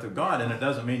holy breath of God, and it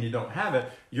doesn't mean you don't have it.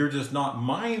 You're just not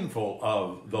mindful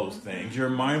of those things. You're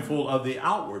mindful of the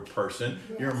outward person.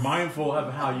 You're mindful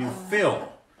of how you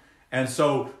feel. And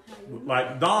so,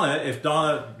 like Donna, if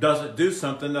Donna doesn't do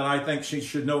something that I think she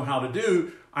should know how to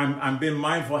do, I'm being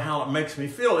mindful of how it makes me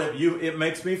feel. It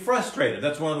makes me frustrated.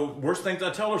 That's one of the worst things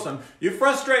I tell her. Something, you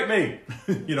frustrate me,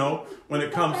 you know, when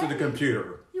it comes to the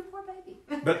computer. You poor baby.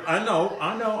 But I know,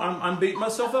 I'm beating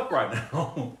myself up right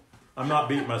now. I'm not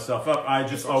beating myself up. I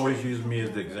just always use me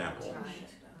as the example.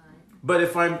 But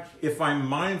if I'm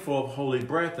mindful of holy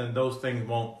breath, then those things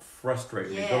won't frustrate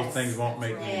me. Those Yes. things won't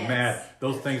make me Yes. mad.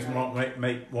 Those things won't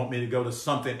want me to go to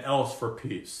something else for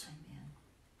peace.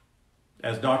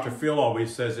 As Dr. Phil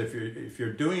always says, if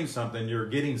you're doing something, you're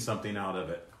getting something out of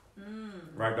it.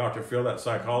 Right, Dr. Phil, that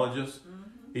psychologist?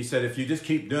 He said if you just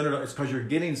keep doing it, it's because you're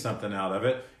getting something out of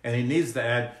it. And he needs to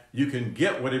add, you can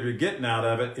get whatever you're getting out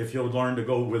of it if you'll learn to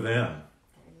go within. There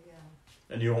you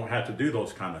go. And you won't have to do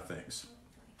those kind of things.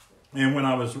 And when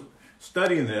I was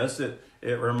studying this, it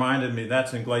reminded me,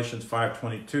 that's in Galatians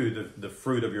 5:22, the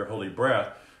fruit of your holy breath.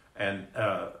 And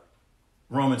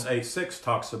Romans 8:6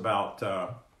 talks about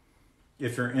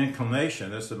if your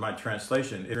inclination, this is my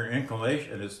translation, if your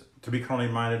inclination is to be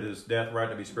carnally minded is death, right?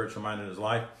 To be spiritual minded is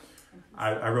life.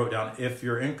 I wrote down, if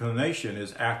your inclination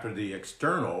is after the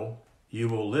external, you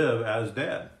will live as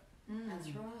dead. That's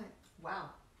right. Wow.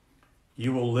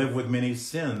 You will live with many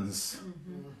sins,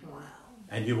 Wow.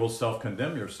 and you will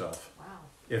self-condemn yourself Wow.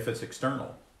 if it's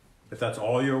external. If that's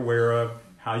all you're aware of,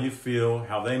 how you feel,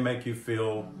 how they make you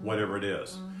feel, whatever it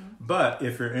is. But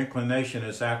if your inclination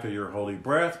is after your holy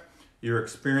breath, your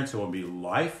experience will be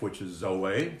life, which is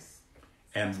Zoe,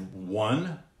 and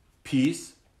one,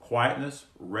 peace, quietness,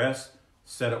 rest,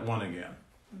 set at one again.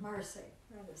 Mercy.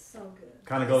 That is so good.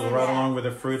 Kind of goes right along with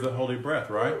the fruit of the holy breath,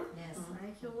 right? Yes.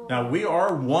 Thank you, Lord. Now, we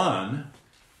are one,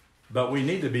 but we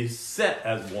need to be set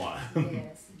as one.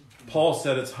 Yes. Paul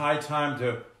said it's high time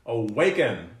to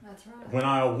awaken. That's right. When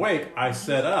I awake, I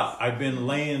set up. I've been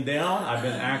laying down. I've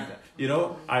been acting. You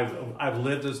know, I've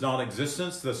lived as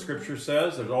non-existence. The scripture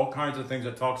says there's all kinds of things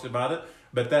that talks about it,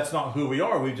 but that's not who we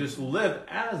are. We just live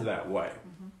as that way.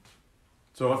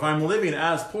 So if I'm living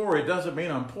as poor, it doesn't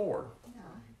mean I'm poor. No.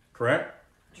 Correct?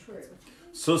 True.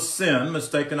 So sin,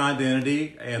 mistaken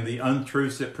identity, and the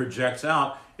untruths it projects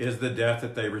out is the death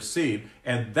that they receive.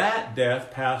 And that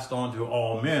death passed on to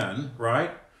all men,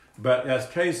 right? But as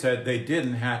Kay said, they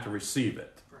didn't have to receive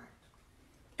it. Right.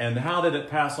 And how did it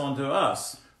pass on to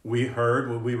us? We heard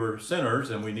when we were sinners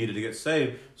and we needed to get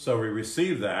saved, so we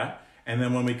received that. And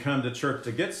then when we come to church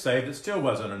to get saved, it still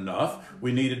wasn't enough.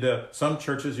 We needed to, some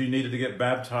churches you needed to get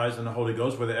baptized in the Holy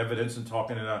Ghost with evidence and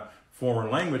talking in a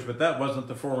foreign language, but that wasn't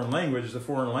the foreign language. The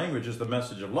foreign language is the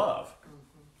message of love,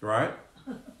 right?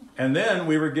 And then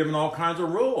we were given all kinds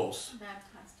of rules.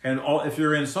 Baptized. And if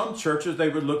you're in some churches, they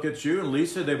would look at you, and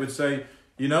Lisa, they would say,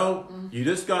 you know, you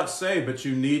just got saved, but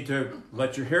you need to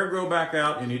let your hair grow back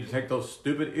out. You need to take those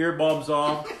stupid earbuds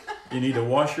off. You need to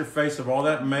wash your face of all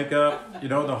that makeup. You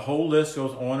know, the whole list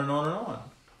goes on and on and on.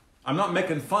 I'm not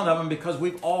making fun of them because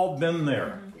we've all been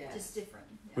there. Yes. Just different.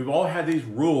 We've all had these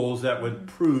rules that would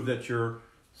prove that you're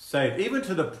saved. Even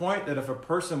to the point that if a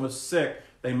person was sick,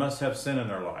 they must have sin in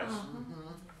their lives.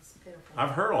 It's pitiful.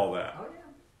 I've heard all that. Oh, yeah.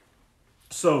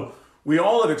 So we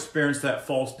all have experienced that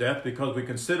false death because we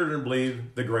considered and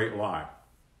believed the great lie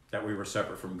that we were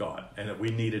separate from God and that we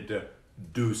needed to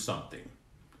do something.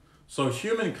 So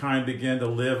humankind began to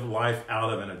live life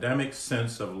out of an Adamic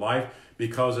sense of life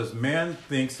because as man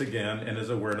thinks again in his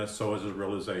awareness, so is his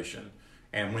realization.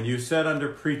 And when you sit under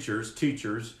preachers,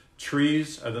 teachers,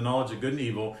 trees of the knowledge of good and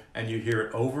evil, and you hear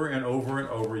it over and over and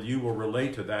over, you will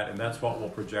relate to that, and that's what will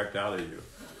project out of you.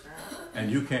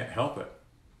 And you can't help it.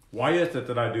 Why is it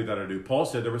that I do that I do? Paul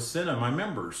said there was sin in my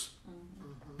members.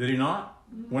 Did he not?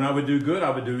 When I would do good, I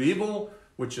would do evil,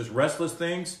 which is restless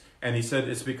things. And he said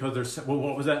it's because there's, well,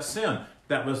 what was that sin?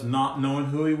 That was not knowing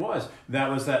who he was. That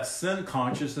was that sin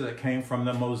consciousness that came from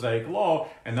the Mosaic law.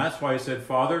 And that's why he said,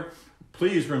 Father,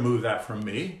 please remove that from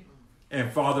me.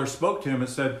 And Father spoke to him and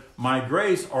said, my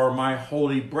grace or my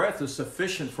holy breath is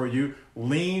sufficient for you.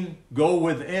 Go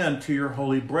within to your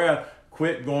holy breath.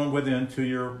 Quit going within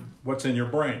to what's in your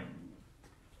brain.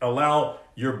 Allow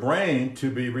your brain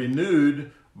to be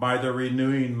renewed by the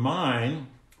renewing mind,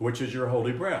 which is your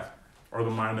holy breath or the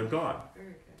mind of God. Very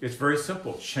good. It's very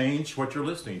simple. Change what you're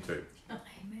listening to.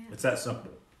 Amen. It's that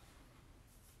simple.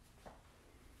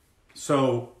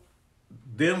 So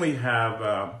then we have,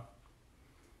 out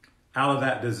of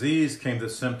that disease came the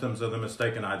symptoms of the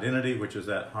mistaken identity, which is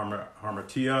that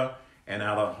harmatia, and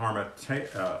out of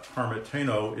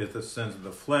harmateno is the sins of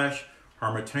the flesh.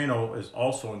 Harmateno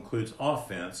also includes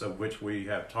offense, of which we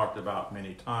have talked about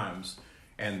many times.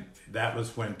 And that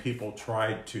was when people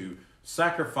tried to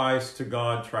sacrifice to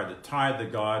God, tried to tithe to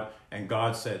God, and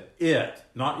God said, it,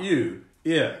 not you,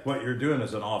 what you're doing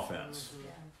is an offense.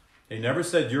 He never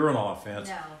said you're an offense,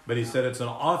 No. but he said it's an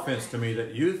offense to me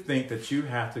that you think that you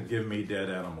have to give me dead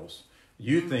animals.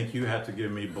 You think you have to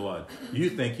give me blood. You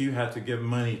think you have to give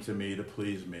money to me to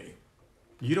please me.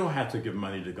 You don't have to give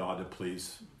money to God to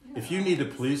please. If you need to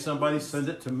please somebody, send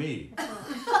it to me.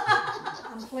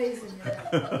 I'm pleasing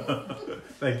you.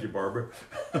 Thank you, Barbara.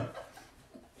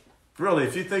 Really,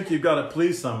 if you think you've got to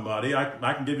please somebody,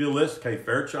 I can give you a list. Okay,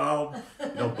 Fairchild,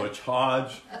 Butch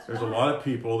Hodge. There's a lot of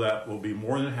people that will be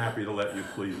more than happy to let you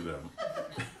please them.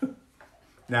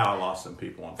 Now I lost some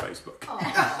people on Facebook.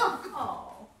 Oh.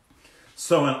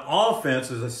 So an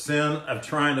offense is a sin of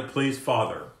trying to please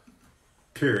Father.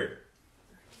 Period.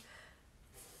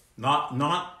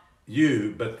 Not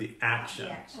you, but the action.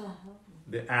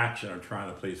 The action of trying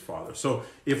to please Father. So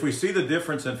if we see the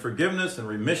difference in forgiveness and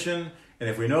remission, and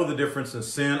if we know the difference in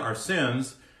sin, our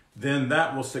sins, then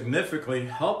that will significantly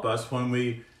help us when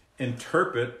we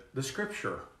interpret the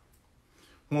scripture.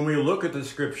 when we look at the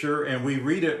scripture and we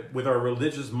read it with our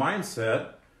religious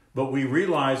mindset, but we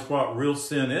realize what real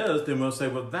sin is, then we'll say,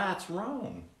 well, that's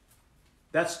wrong.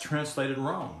 That's translated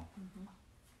wrong.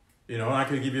 You know, I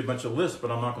could give you a bunch of lists,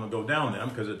 but I'm not going to go down them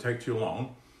because it'd take too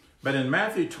long. But in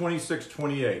Matthew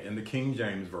 26:28, in the King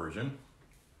James Version,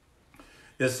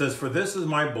 it says, "For this is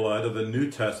my blood of the New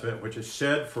Testament, which is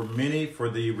shed for many for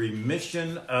the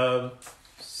remission of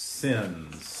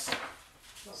sins."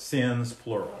 Sins,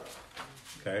 plural.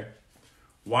 Okay?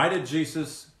 Why did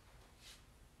Jesus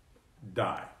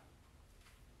die?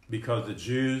 Because the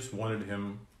Jews wanted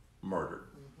him murdered.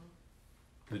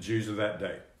 The Jews of that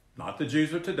day. Not the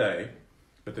Jews of today,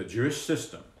 but the Jewish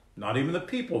system. Not even the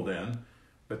people then,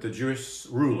 but the Jewish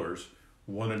rulers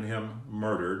wanted him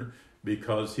murdered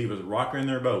because he was rocking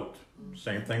their boat.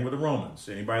 Same thing with the Romans.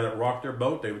 Anybody that rocked their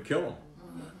boat, they would kill him.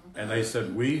 And they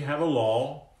said, we have a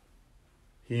law.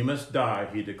 He must die.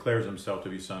 He declares himself to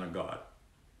be Son of God.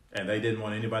 And they didn't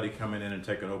want anybody coming in and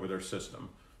taking over their system.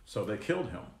 So they killed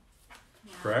him.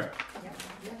 Correct?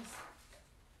 Yes.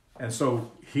 And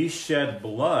so he shed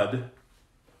blood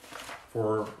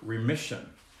for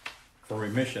remission. For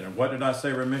remission. And what did I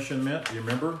say remission meant? Do you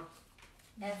remember?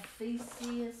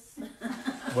 Ephesus.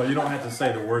 Well, you don't have to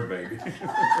say the word, baby.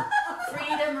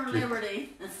 Freedom or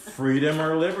liberty. Freedom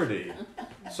or liberty.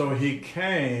 So he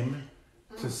came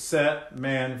to set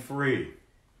man free.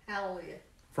 Hallelujah.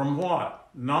 From what?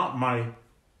 Not my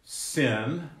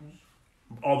sin.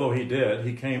 Although he did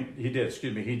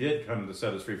come to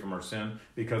set us free from our sin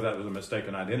because that was a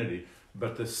mistaken identity.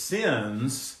 But the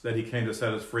sins that he came to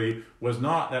set us free was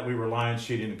not that we were lying,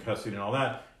 cheating, and cussing and all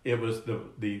that. It was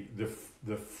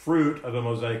the fruit of the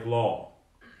Mosaic law.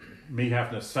 Me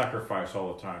having to sacrifice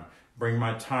all the time, bring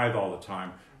my tithe all the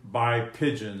time, buy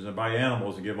pigeons and buy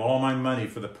animals and give all my money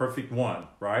for the perfect one,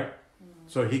 right?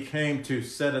 So he came to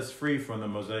set us free from the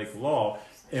Mosaic law.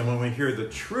 And when we hear the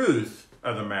truth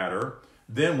of the matter,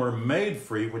 then we're made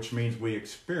free, which means we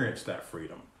experience that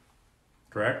freedom.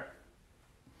 Correct?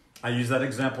 I used that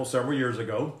example several years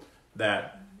ago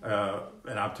that,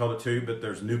 and I've told it to you, but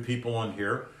there's new people on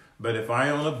here. But if I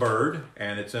own a bird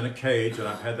and it's in a cage and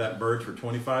I've had that bird for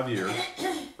 25 years,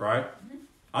 right?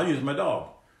 I'll use my dog.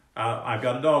 I've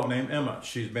got a dog named Emma.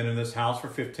 She's been in this house for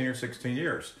 15 or 16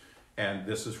 years. And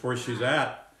this is where she's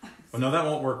at. Well, no, that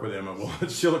won't work with Emma. Well,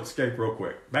 she'll escape real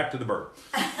quick. Back to the bird.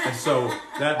 And so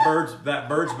that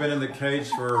bird's been in the cage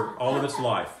for all of its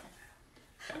life.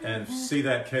 And see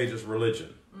that cage as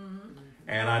religion.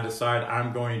 And I decide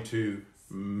I'm going to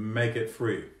make it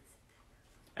free.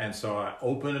 And so I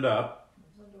open it up,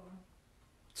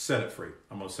 set it free.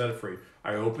 I'm going to set it free.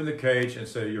 I open the cage and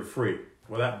say, you're free.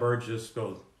 Well, that bird just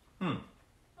goes, and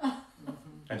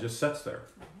just sits there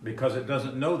because it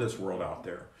doesn't know this world out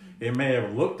there. It may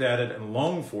have looked at it and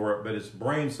longed for it, but its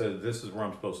brain says, this is where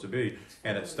I'm supposed to be,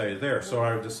 and it stays there. So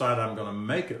I decide I'm going to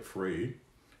make it free.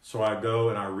 So I go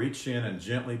and I reach in and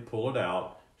gently pull it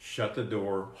out, shut the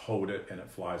door, hold it, and it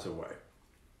flies away.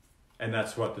 And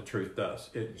that's what the truth does.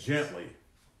 It gently,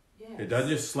 it doesn't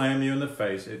just slam you in the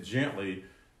face. It gently,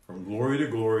 from glory to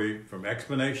glory, from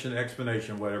explanation to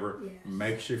explanation, whatever,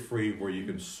 makes you free where you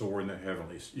can soar in the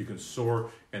heavenlies. You can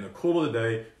soar in the cool of the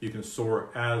day. You can soar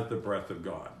as the breath of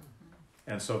God.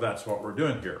 And so that's what we're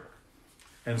doing here.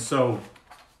 And so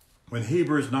when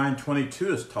Hebrews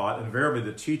 9:22 is taught, invariably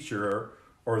the teacher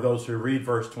or those who read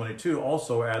verse 22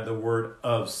 also add the word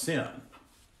of sin.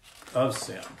 Of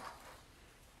sin.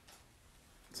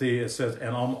 See, it says,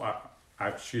 and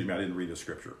excuse me, I didn't read the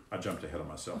scripture. I jumped ahead of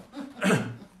myself.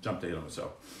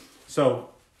 So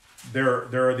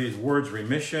there are these words,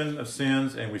 remission of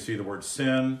sins, and we see the word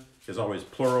sin is always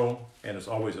plural, and it's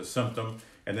always a symptom.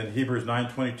 And then Hebrews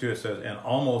 9:22, it says, and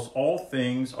almost all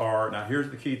things are, now here's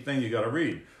the key thing you got to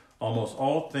read. Almost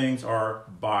all things are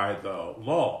by the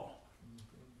law.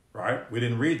 Right? We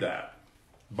didn't read that.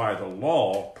 By the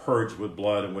law, purged with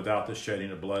blood, and without the shedding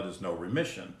of blood is no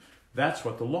remission. That's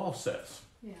what the law says.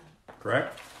 Yeah.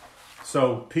 Correct?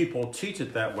 So people teach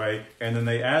it that way, and then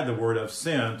they add the word of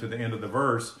sin to the end of the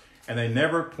verse, and they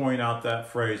never point out that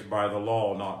phrase, by the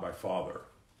law, not by Father.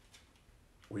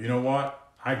 Well, you know what?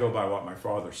 I go by what my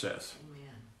Father says. Amen.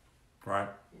 Right?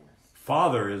 Yes.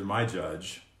 Father is my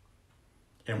judge.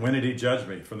 And when did he judge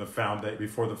me? From the foundation,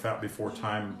 before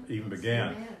time even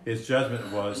began. Amen. His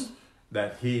judgment was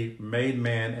that he made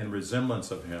man in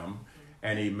resemblance of him,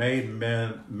 and he made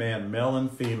man male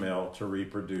and female to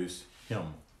reproduce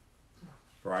him.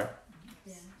 Right?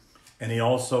 Yeah. And he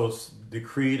also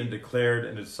decreed and declared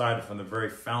and decided from the very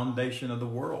foundation of the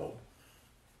world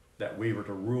that we were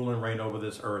to rule and reign over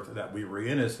this earth, that we were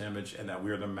in his image, and that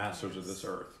we are the masters of this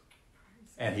earth.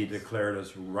 And he declared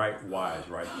us right wise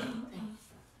right then.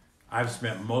 I've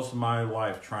spent most of my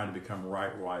life trying to become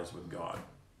right-wise with God.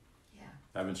 Yeah.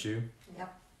 Haven't you?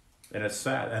 Yep. And it's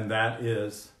sad. And that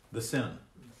is the sin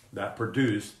that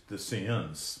produced the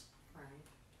sins. Right.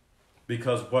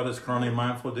 Because what does carnally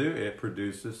mindful do? It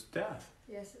produces death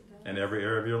Yes, it does. in every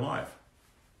area of your life.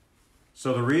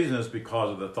 So the reason is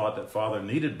because of the thought that Father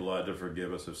needed blood to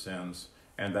forgive us of sins,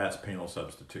 and that's penal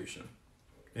substitution.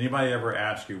 Anybody ever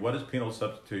ask you, what is penal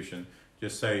substitution?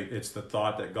 Just say it's the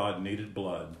thought that God needed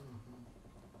blood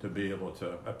to be able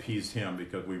to appease him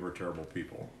because we were terrible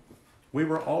people. We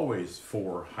were always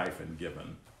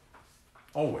for-given.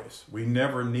 Always. We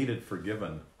never needed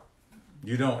forgiven.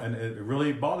 You don't, and it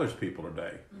really bothers people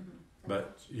today.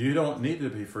 But you don't need to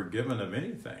be forgiven of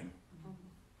anything.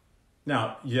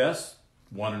 Now, yes,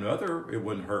 one another, it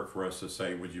wouldn't hurt for us to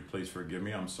say, would you please forgive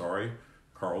me? I'm sorry,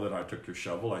 Carl, that I took your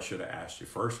shovel. I should have asked you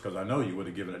first because I know you would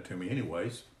have given it to me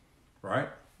anyways, right?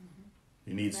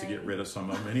 He needs to get rid of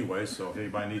some of them anyways, so if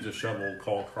anybody needs a shovel,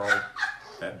 call Carl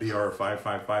at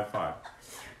BR5555.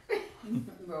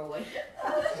 Rolling.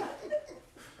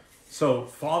 So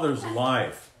Father's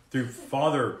life, through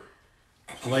Father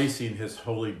placing his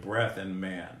holy breath in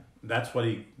man, that's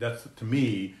to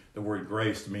me, the word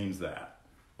grace means that.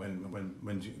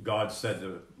 When God said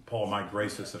to Paul, my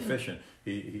grace is sufficient,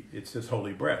 it's his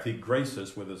holy breath. He graced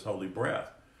us with his holy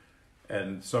breath.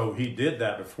 And so he did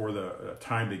that before the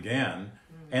time began,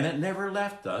 and it never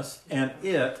left us, and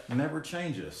it never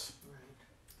changes.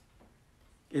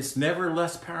 It's never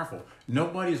less powerful.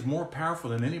 Nobody's more powerful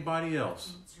than anybody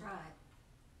else. That's right.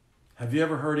 Have you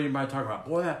ever heard anybody talk about,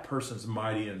 boy, that person's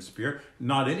mighty in spirit?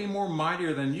 Not any more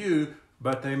mightier than you,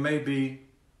 but they may be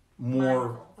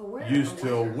more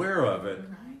aware of it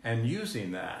and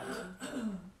using that.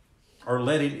 Or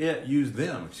letting it use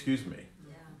them, excuse me.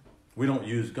 Yeah. We don't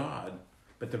use God,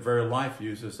 but the very life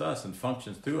uses us and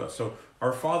functions through us. So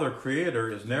our Father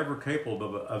Creator is never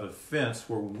capable of offense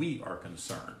where we are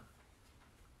concerned.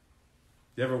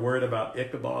 You ever worried about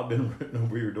Ichabod being written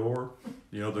over your door?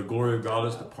 You know, the glory of God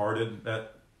is departed.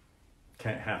 That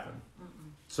can't happen.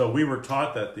 So we were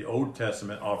taught that the Old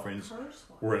Testament offerings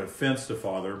were an offense to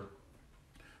Father.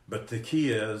 But the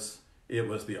key is, it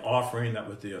was the offering that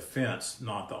was the offense,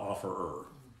 not the offerer.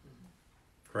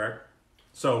 Correct?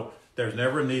 So there's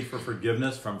never a need for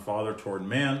forgiveness from Father toward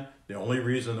man. The only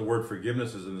reason the word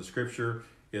forgiveness is in the scripture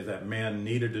is that man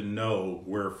needed to know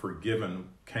where forgiven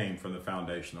came from the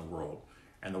foundation of the world.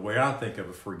 And the way I think of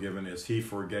a forgiven is he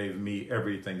forgave me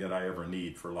everything that I ever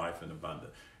need for life and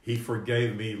abundance. He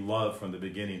forgave me love from the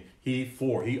beginning. He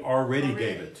already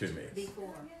gave it to me.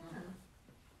 Before.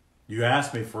 You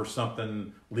asked me for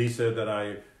something, Lisa, that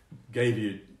I gave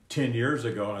you 10 years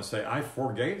ago, and I say, I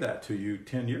forgave that to you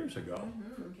 10 years ago.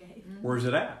 Okay. Where's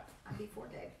it at? Before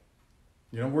Dave.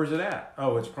 You know, where's it at?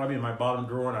 Oh, it's probably in my bottom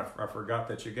drawer, and I forgot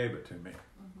that you gave it to me.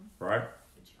 Right?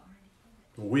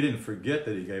 Well, we didn't forget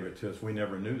that he gave it to us. We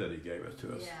never knew that he gave it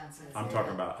to us. Yeah, so I'm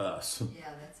talking about us. Yeah,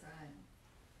 that's right.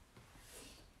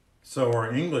 So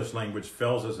our English language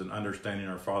fails us in understanding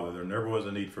our Father. There never was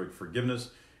a need for forgiveness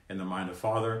in the mind of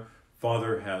Father.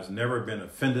 Father has never been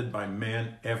offended by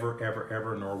man, ever, ever,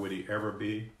 ever, nor would he ever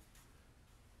be.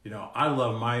 You know, I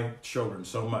love my children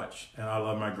so much, and I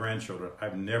love my grandchildren.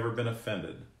 I've never been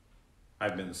offended.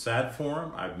 I've been sad for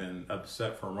them. I've been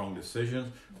upset for wrong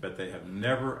decisions, but they have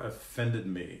never offended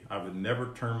me. I would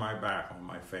never turn my back on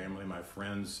my family, my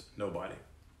friends, nobody.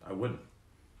 I wouldn't.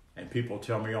 And people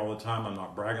tell me all the time, I'm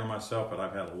not bragging on myself, but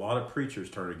I've had a lot of preachers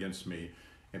turn against me,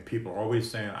 and people are always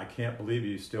saying, I can't believe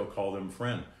you still call them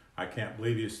friend. I can't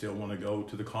believe you still want to go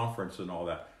to the conference and all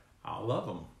that. I love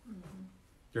them.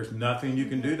 There's nothing you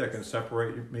can do that can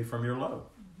separate me from your love,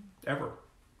 ever.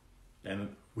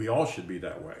 And we all should be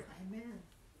that way. Amen.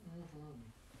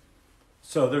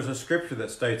 So there's a scripture that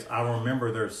states, I will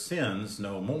remember their sins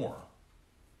no more.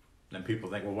 And people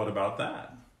think, well, what about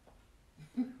that?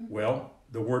 Well,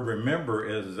 the word remember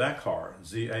is zakar,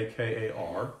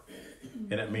 Z-A-K-A-R,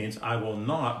 and it means I will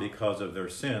not, because of their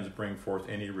sins, bring forth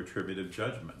any retributive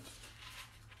judgment.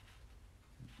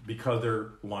 Because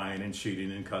they're lying and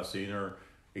cheating and cussing or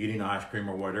eating ice cream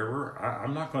or whatever,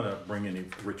 I'm not going to bring any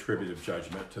retributive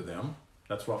judgment to them.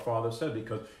 That's what Father said,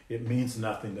 because it means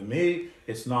nothing to me.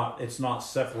 It's not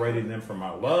separating them from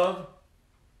my love.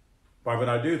 Why would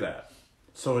I do that?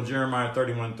 So in Jeremiah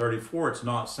 31:34, it's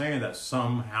not saying that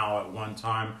somehow at one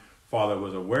time Father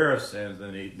was aware of sins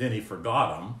and then he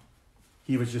forgot them.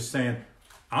 He was just saying,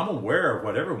 I'm aware of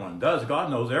what everyone does. God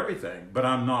knows everything, but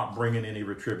I'm not bringing any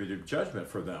retributive judgment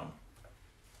for them.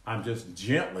 I'm just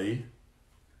gently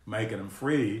making them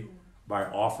free by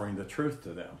offering the truth to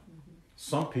them.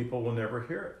 Some people will never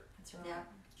hear it. That's right. Yeah,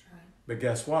 that's right. But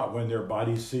guess what? When their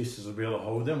body ceases to be able to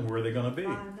hold them, where are they going to be?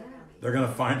 Find out. They're going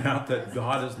to find out that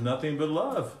God is nothing but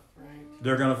love. Right.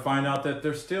 They're going to find out that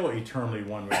they're still eternally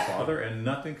one with Father and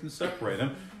nothing can separate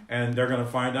them. And they're going to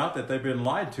find out that they've been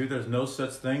lied to. There's no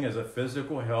such thing as a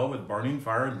physical hell with burning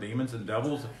fire and demons and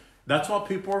devils. That's what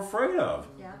people are afraid of.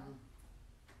 Yeah.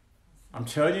 I'm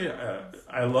telling you,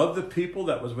 I love the people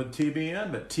that was with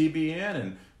TBN, but TBN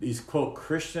and these, quote,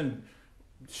 Christian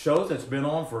shows that's been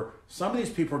on for, some of these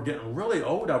people are getting really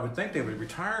old. I would think they would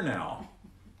retire now.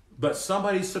 But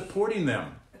somebody's supporting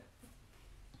them.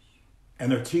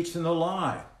 And they're teaching the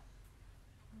lie.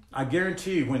 I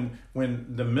guarantee you,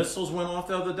 when the missiles went off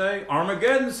the other day,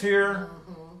 Armageddon's here.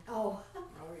 Oh,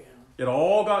 Oh, yeah. It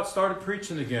all got started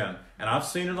preaching again. And I've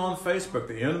seen it on Facebook.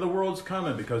 The end of the world's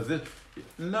coming because the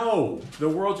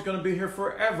world's going to be here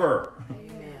forever.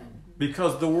 Amen.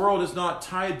 Because the world is not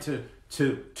tied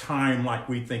to time like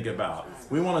we think about.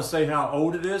 We want to say how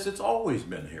old it is. It's always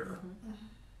been here.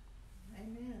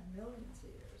 amen. Millions of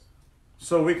years.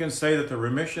 So we can say that the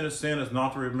remission of sin is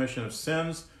not the remission of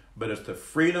sins, but it's the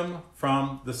freedom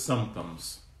from the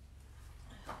symptoms.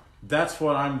 That's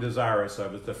what I'm desirous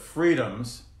of, is the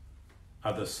freedoms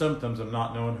of the symptoms of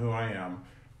not knowing who I am.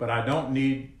 But I don't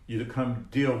need you to come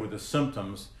deal with the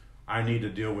symptoms. I need to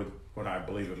deal with what I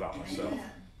believe about myself.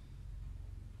 Amen.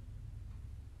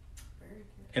 Very good.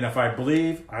 And if I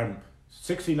believe I'm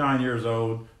 69 years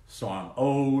old, so I'm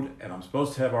old and I'm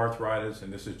supposed to have arthritis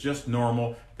and this is just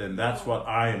normal, then that's what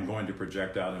I am going to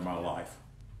project out in my life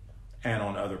and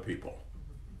on other people.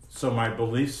 So my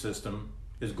belief system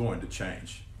is going to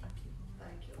change.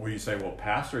 Thank you. Well, you say, well,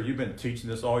 Pastor, you've been teaching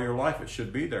this all your life. It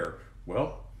should be there.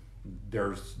 Well,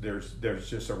 there's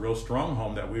just a real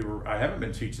stronghold that I haven't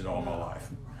been teaching all my life.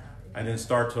 I didn't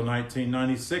start till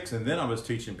 1996, and then I was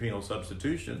teaching penal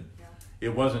substitution.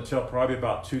 It wasn't till probably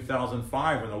about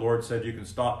 2005 when the Lord said, you can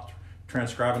stop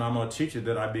transcribing, I'm going to teach you,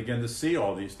 that I began to see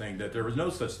all these things, that there was no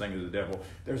such thing as the devil.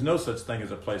 There's no such thing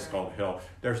as a place called hell.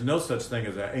 There's no such thing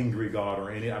as an angry God or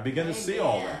any. I began to see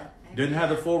all that. Didn't have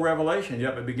the full revelation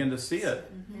yet, but began to see it.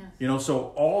 You know,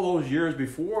 so all those years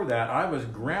before that, I was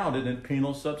grounded in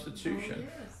penal substitution.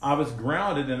 I was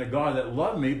grounded in a God that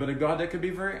loved me, but a God that could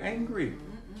be very angry.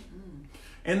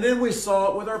 And then we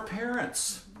saw it with our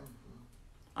parents.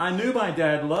 I knew my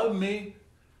dad loved me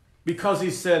because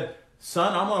he said,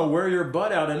 son, I'm going to wear your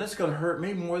butt out and it's going to hurt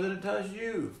me more than it does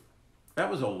you. That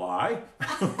was a lie.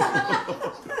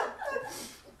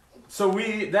 So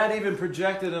that even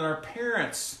projected in our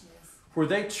parents, where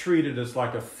they treated us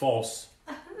like a false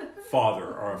father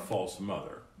or a false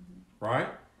mother, right?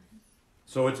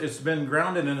 So it's been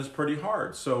grounded and it's pretty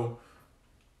hard. So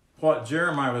what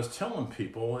Jeremiah was telling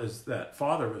people is that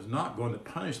Father was not going to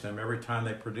punish them every time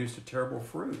they produced a terrible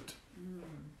fruit.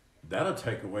 That'll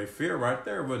take away fear right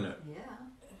there, wouldn't it? Yeah.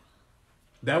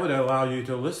 That would allow you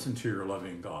to listen to your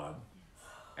loving God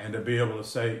and to be able to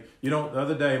say, you know, the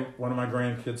other day, one of my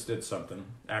grandkids did something,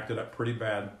 acted up pretty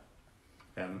bad,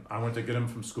 and I went to get him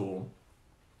from school,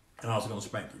 and I was going to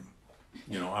spank him.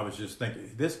 You know, I was just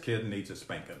thinking, this kid needs a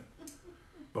spanking.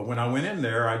 But when I went in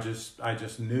there, I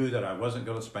just knew that I wasn't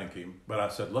going to spank him, but I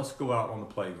said, let's go out on the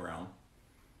playground.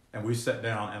 And we sat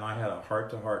down, and I had a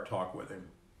heart-to-heart talk with him.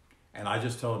 And I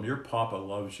just told him, your papa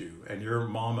loves you, and your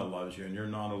mama loves you, and your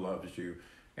nana loves you.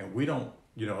 And we don't,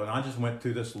 you know, and I just went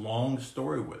through this long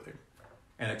story with him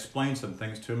and explained some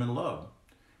things to him in love.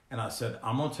 And I said,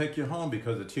 I'm going to take you home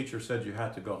because the teacher said you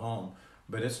had to go home,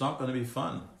 but it's not going to be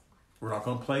fun. We're not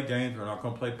going to play games. We're not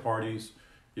going to play parties.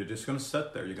 You're just going to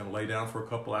sit there. You're going to lay down for a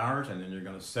couple hours, and then you're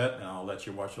going to sit, and I'll let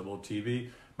you watch a little TV.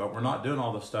 But we're not doing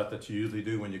all the stuff that you usually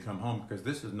do when you come home, because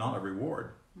this is not a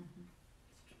reward.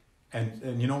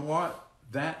 And you know what?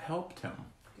 That helped him.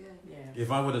 Good. Yeah. If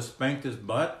I would have spanked his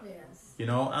butt, Yes. you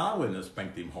know, I wouldn't have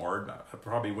spanked him hard. I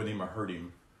probably wouldn't even have hurt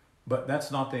him. But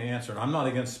that's not the answer. And I'm not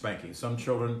against spanking. Some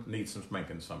children need some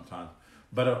spanking sometimes.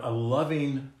 But a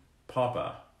loving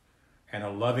papa and a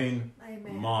loving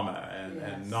Amen. mama and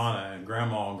Yes. nana and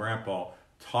grandma and grandpa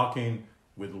talking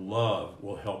with love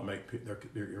will help make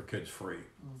your kids free.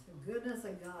 The goodness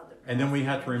of God. that And then we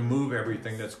have to remove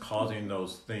everything that's causing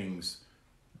those things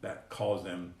that cause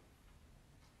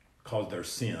their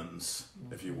sins,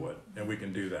 if you would. And we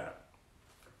can do that.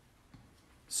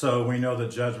 So we know the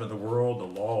judgment of the world,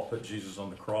 the law put Jesus on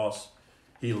the cross.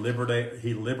 He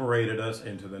liberated us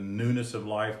into the newness of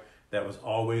life that was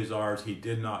always ours. He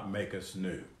did not make us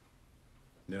new.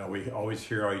 You know, we always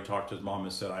hear how he talked to his mom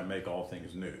and said, I make all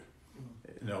things new.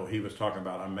 You know, he was talking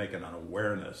about, I'm making an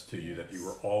awareness to you that you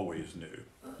were always new.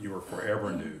 You were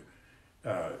forever new.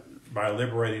 By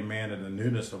liberating man in the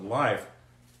newness of life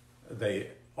they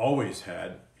always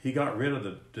had, he got rid of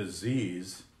the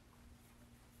disease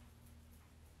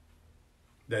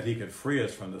that he could free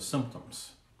us from the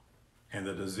symptoms. And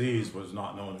the disease was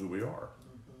not knowing who we are.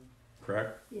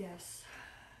 Correct? Yes.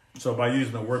 So by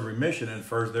using the word remission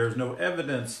infers there's no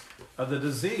evidence of the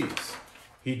disease.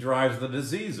 He drives the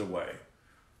disease away.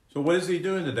 So what is he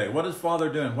doing today? What is Father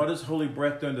doing? What is Holy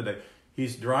Breath doing today?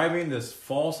 He's driving this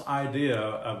false idea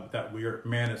of that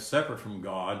man is separate from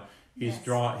God. He's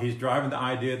driving the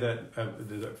idea that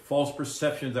the false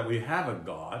perceptions that we have of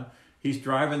God. He's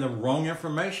driving the wrong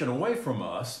information away from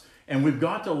us. And we've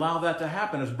got to allow that to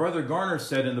happen. As Brother Garner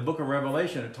said in the book of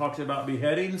Revelation, it talks about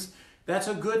beheadings. That's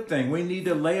a good thing. We need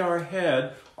to lay our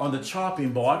head on the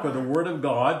chopping block of the Word of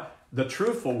God, the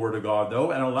truthful Word of God,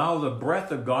 though, and allow the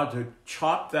breath of God to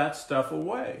chop that stuff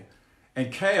away.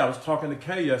 And Kay, I was talking to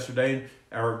Kay yesterday,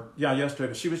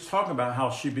 but she was talking about how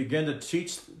she began to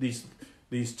teach these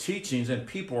teachings, and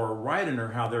people are writing her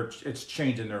how it's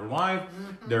changing their life,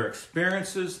 their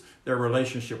experiences, their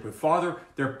relationship with Father.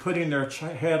 They're putting their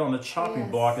head on the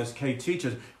chopping block, as Kay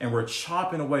teaches, and we're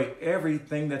chopping away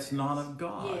everything that's not of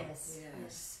God.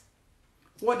 Yes.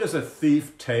 What does a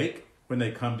thief take when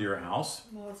they come to your house?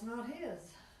 Well, it's not his.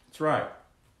 That's right.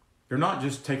 They're not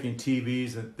just taking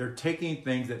TVs, they're taking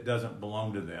things that doesn't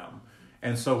belong to them.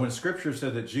 And so when Scripture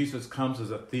said that Jesus comes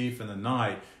as a thief in the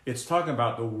night, it's talking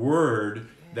about the word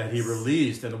that he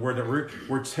released, and the word that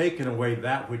we're taking away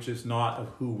that which is not of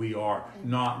who we are,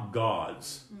 not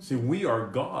God's. See, we are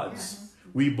God's.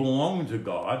 We belong to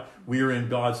God. We are in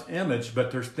God's image,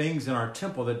 but there's things in our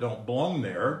temple that don't belong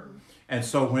there. And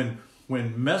so when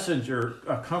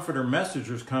comforter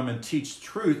messengers come and teach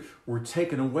truth, we're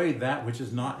taking away that which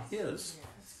is not his,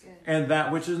 and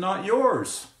that which is not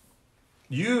yours.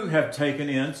 You have taken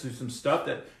into some stuff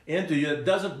into you that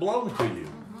doesn't belong to you.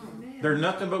 They're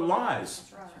nothing but lies.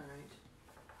 That's right.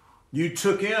 You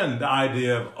took in the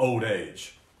idea of old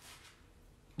age.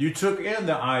 You took in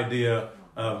the idea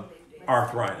of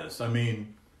arthritis. I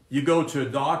mean, you go to a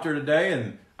doctor today,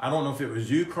 and I don't know if it was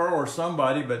you, Carl, or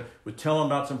somebody, but would tell them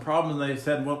about some problems, and they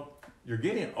said, well, you're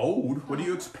getting old. What do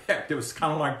you expect? It was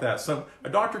kind of like that. A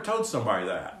doctor told somebody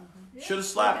that. Should have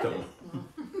slapped them.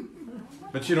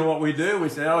 But you know what we do? We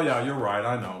say, oh, yeah, you're right.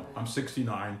 I know. I'm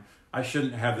 69. I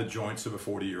shouldn't have the joints of a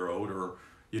 40-year-old, or,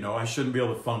 I shouldn't be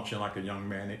able to function like a young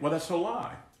man. Well, that's a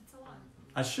lie. It's a lie.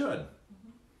 I should.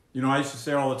 I used to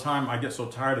say all the time, I get so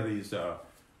tired of these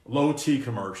low T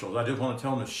commercials. I just want to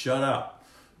tell them to shut up.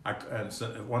 And so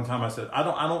one time I said, I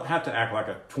don't have to act like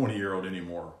a 20-year-old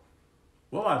anymore.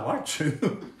 Well, I'd like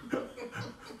to.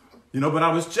 But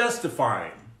I was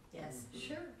justifying. Yes.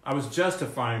 Sure. I was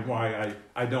justifying why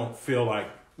I don't feel like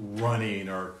running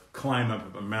or climbing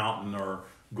up a mountain or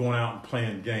going out and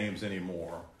playing games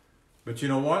anymore. But you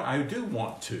know what? I do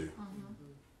want to.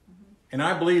 And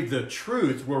I believe the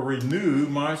truth will renew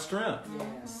my strength.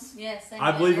 Yes.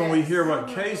 I believe when we hear what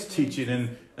Kay's teaching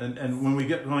and when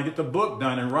I get the book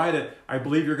done and write it, I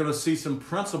believe you're going to see some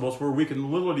principles where we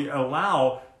can literally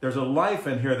there's a life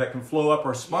in here that can flow up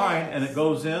our spine, and it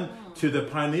goes in to the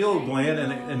pineal gland,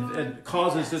 and it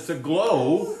causes it to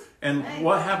glow. And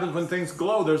what happens when things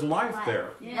glow? There's life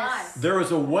there. Yes. There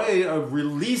is a way of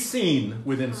releasing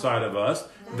within inside of us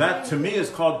that to me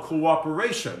is called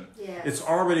cooperation. Yes. It's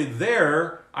already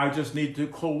there. I just need to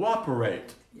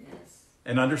cooperate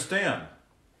and understand.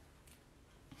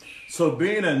 So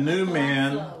being a new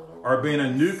man or being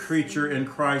a new creature in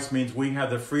Christ means we have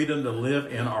the freedom to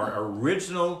live in our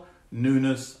original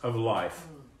newness of life.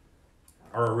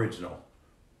 Our original.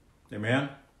 Amen?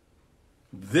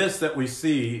 This that we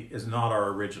see is not our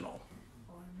original.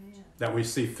 That we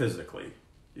see physically.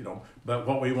 But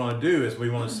what we want to do is we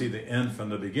want to see the end from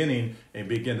the beginning and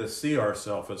begin to see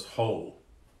ourselves as whole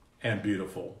and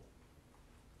beautiful.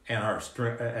 And our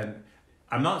strength. And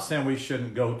I'm not saying we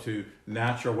shouldn't go to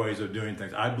natural ways of doing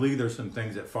things. I believe there's some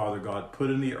things that Father God put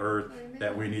in the earth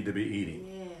that we need to be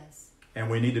eating. Yes. And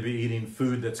we need to be eating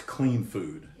food that's clean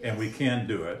food. And we can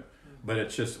do it. But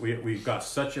it's just, we've got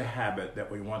such a habit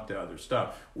that we want the other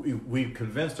stuff. We've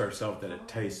convinced ourselves that it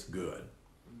tastes good.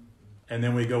 And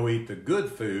then we go eat the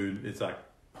good food. It's like,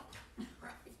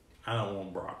 I don't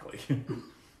want broccoli.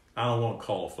 I don't want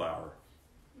cauliflower.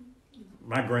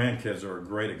 My grandkids are a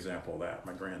great example of that,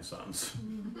 my grandsons.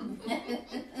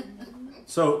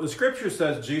 So the scripture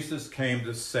says Jesus came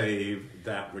to save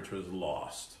that which was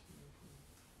lost.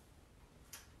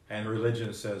 And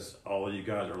religion says all of you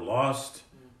guys are lost.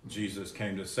 Jesus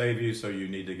came to save you, so you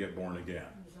need to get born again.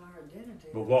 It's our identity.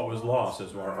 But what was lost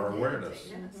is our awareness,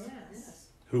 Yes.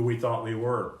 who we thought we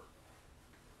were.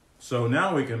 So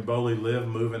now we can boldly live,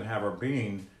 move, and have our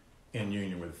being in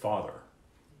union with the Father.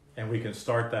 And we can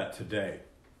start that today.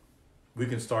 We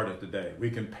can start it today.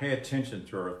 We can pay attention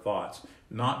to our thoughts,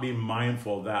 not be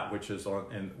mindful of that which is on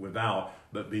and without,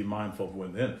 but be mindful of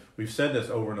within. We've said this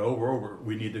over and over.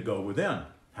 We need to go within.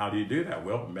 How do you do that?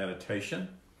 Well, meditation,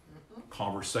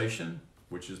 conversation,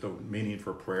 which is the meaning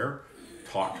for prayer.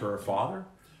 Talk to our Father.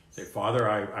 Say, Father,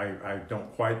 I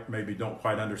don't quite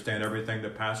understand everything the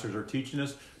pastors are teaching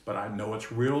us, but I know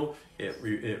it's real.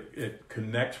 It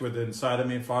connects with inside of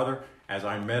me, Father. As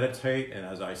I meditate and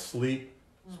as I sleep,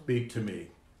 speak to me.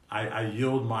 I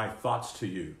yield my thoughts to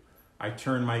you. I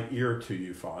turn my ear to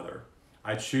you, Father.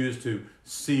 I choose to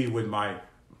see with my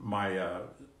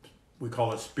we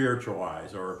call it spiritual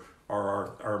eyes, or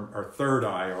our third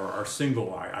eye, or our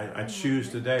single eye. I choose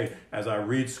today, as I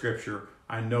read Scripture,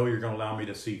 I know you're going to allow me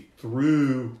to see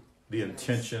through the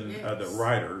intention of the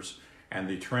writers and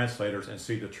the translators and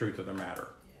see the truth of the matter.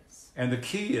 Yes. And the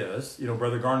key is,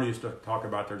 Brother Garner used to talk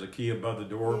about there's a key above the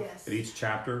door at each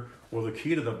chapter. Well, the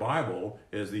key to the Bible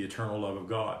is the eternal love of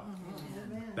God.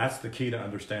 Amen. That's the key to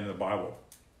understanding the Bible.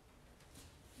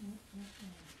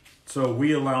 So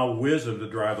we allow wisdom to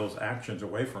drive those actions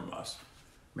away from us.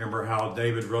 Remember how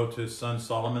David wrote to his son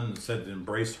Solomon and said to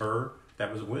embrace her?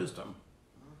 That was wisdom.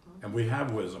 And we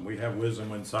have wisdom. We have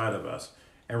wisdom inside of us.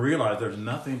 And realize there's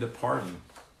nothing to pardon.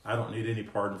 I don't need any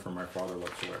pardon from my Father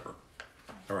whatsoever.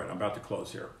 All right, I'm about to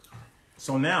close here.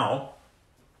 So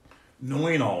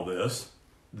knowing all this,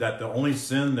 that the only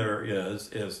sin there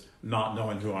is not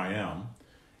knowing who I am.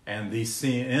 And these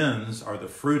sins are the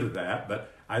fruit of that,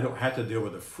 but I don't have to deal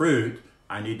with the fruit.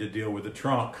 I need to deal with the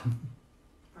trunk.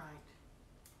 Right.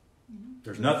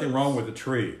 There's nothing wrong with the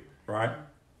tree, right?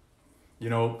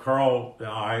 Carl and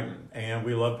I,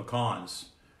 we love pecans.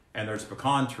 And there's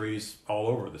pecan trees all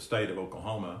over the state of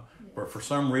Oklahoma, where for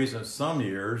some reason, some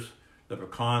years, the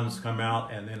pecans come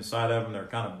out and inside of them, they're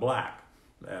kind of black.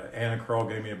 Anna Carl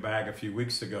gave me a bag a few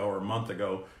weeks ago or a month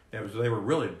ago. They were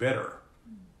really bitter.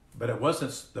 But it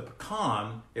wasn't the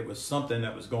pecan, it was something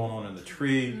that was going on in the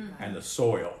tree and the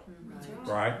soil,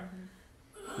 right?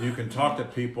 You can talk to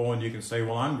people and you can say,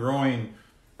 well, I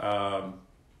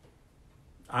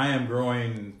am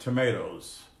growing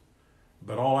tomatoes,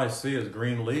 but all I see is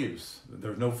green leaves.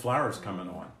 There's no flowers coming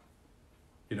on.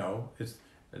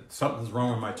 Something's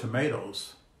wrong with my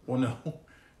tomatoes. Well, no.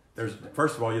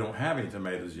 First of all, you don't have any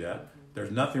tomatoes yet. There's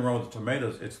nothing wrong with the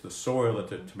tomatoes. It's the soil that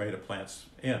the tomato plant's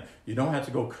in. You don't have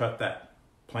to go cut that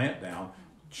plant down.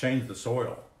 Change the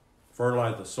soil.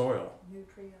 Fertilize the soil.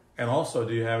 Nutrient. And also,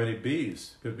 do you have any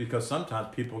bees? Because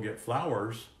sometimes people get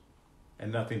flowers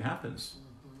and nothing happens.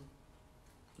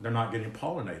 They're not getting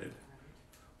pollinated.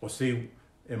 Well, see,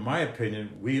 in my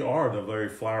opinion, we are the very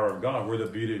flower of God. We're the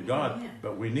beauty of God.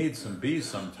 But we need some bees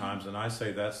sometimes. And I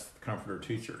say that's comforter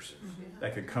teachers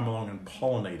that can come along and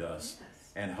pollinate us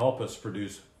and help us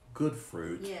produce good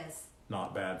fruit,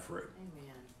 not bad fruit.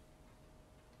 Amen.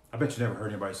 I bet you never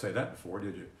heard anybody say that before,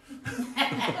 did you?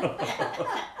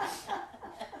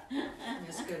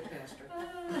 That's good,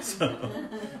 Pastor.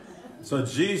 So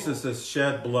Jesus'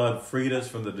 shed blood freed us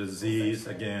from the disease,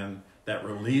 again, that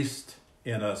released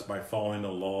in us by following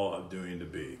the law of doing to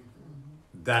be.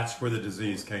 That's where the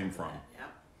disease came from.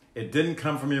 Yep. It didn't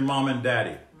come from your mom and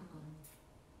daddy.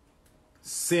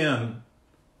 Sin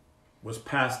was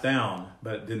passed down,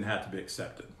 but it didn't have to be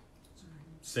accepted.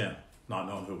 Sin, not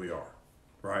knowing who we are,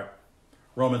 right?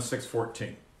 Romans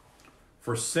 6:14.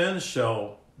 For sin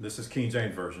shall, this is King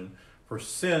James Version, for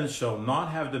sin shall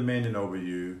not have dominion over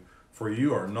you, for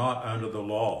you are not under the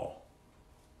law,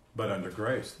 but under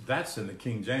grace. That's in the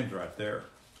King James right there.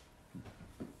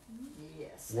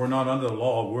 Yes. We're not under the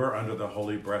law, we're under the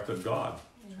holy breath of God.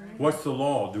 What's the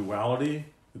law? Duality,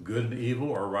 good and evil,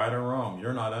 or right or wrong.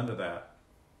 You're not under that.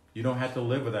 You don't have to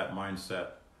live with that mindset.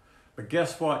 But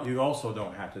guess what? You also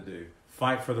don't have to do.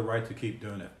 Fight for the right to keep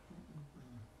doing it.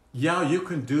 Yeah, you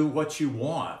can do what you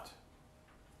want.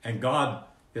 And God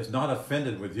is not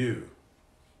offended with you.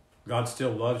 God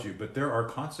still loves you, but there are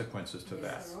consequences to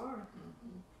that. There are.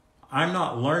 I'm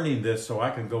not learning this so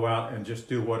I can go out and just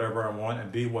do whatever I want and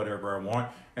be whatever I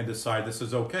want and decide this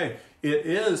is okay. It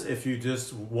is if you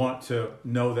just want to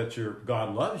know that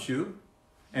God loves you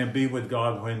and be with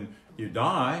God when you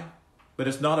die, but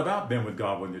it's not about being with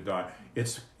God when you die.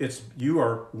 It's you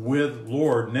are with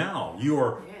Lord now. You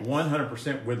are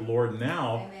 100% with Lord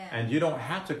now. Amen. And you don't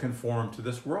have to conform to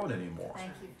this world anymore.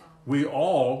 Thank you, Father. We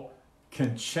all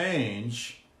can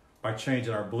change by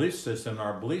changing our belief system.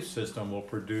 Our belief system will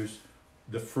produce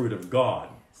the fruit of God,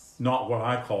 not what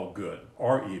I call good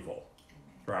or evil,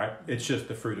 right? It's just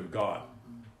the fruit of God.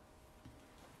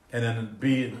 And then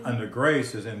being under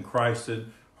grace is in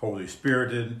Christed, Holy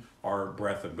Spirited, or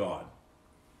breath of God.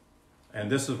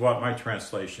 And this is what my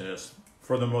translation is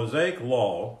For the Mosaic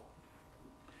law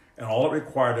and all it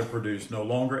required to produce no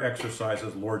longer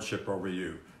exercises lordship over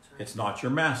you. It's not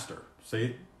your master.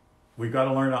 See, we've got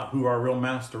to learn out who our real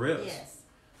master is. Yes.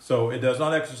 So it does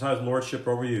not exercise lordship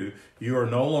over you. You are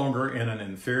no longer in an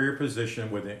inferior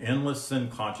position with the endless sin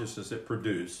consciousness it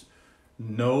produced.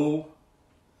 No,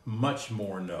 much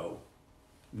more no.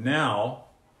 Now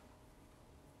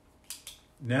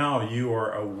you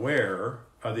are aware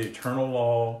of the eternal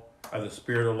law of the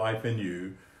Spirit of life in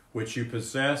you, which you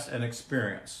possess and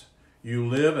experience. You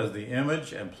live as the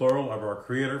image and plural of our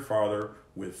Creator Father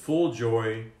with full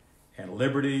joy and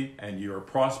liberty, and you are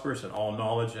prosperous in all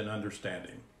knowledge and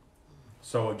understanding.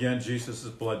 So again, Jesus'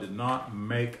 blood did not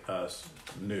make us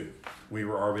new. We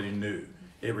were already new.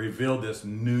 It revealed this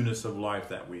newness of life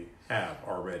that we have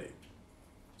already.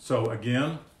 So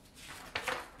again,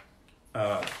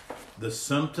 the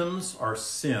symptoms are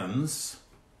sins,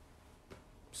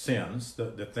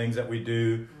 the things that we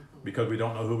do because we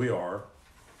don't know who we are.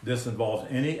 This involves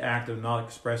any act of not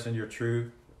expressing your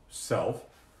true self.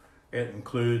 It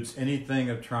includes anything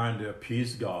of trying to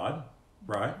appease God,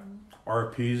 right? Or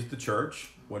appease the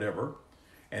church, whatever.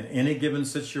 And any given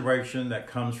situation that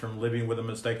comes from living with a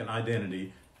mistaken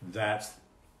identity, that's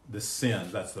the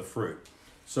sins, that's the fruit.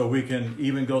 So we can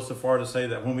even go so far to say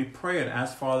that when we pray and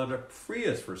ask Father to free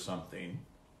us for something,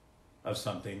 as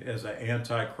an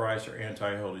anti-Christ or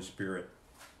anti-Holy Spirit,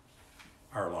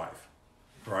 our life,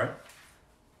 right?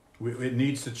 It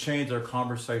needs to change our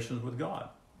conversations with God.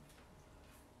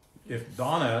 If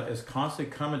Donna is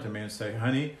constantly coming to me and say,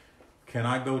 honey, can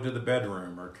I go to the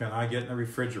bedroom, or can I get in the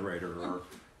refrigerator, or,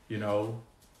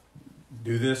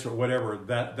 do this or whatever,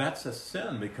 that's a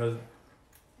sin because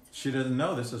she doesn't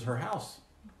know this is her house.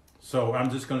 So I'm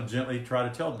just going to gently try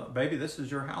to tell them, baby, this is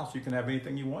your house. You can have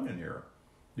anything you want in here.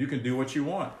 You can do what you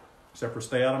want, except for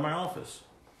stay out of my office.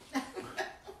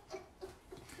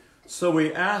 So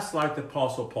we ask like the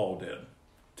Apostle Paul did,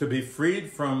 to be freed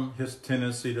from his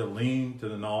tendency to lean to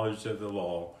the knowledge of the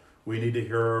law. We need to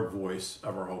hear our voice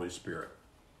of our Holy Spirit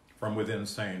from within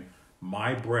saying,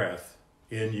 my breath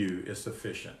in you is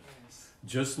sufficient. Yes.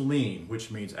 Just lean,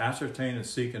 which means ascertain and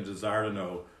seek and desire to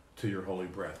know, to your holy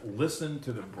breath. Listen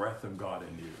to the breath of God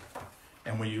in you.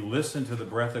 And when you listen to the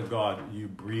breath of God, you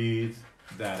breathe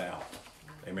that out.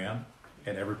 Amen?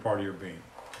 In every part of your being.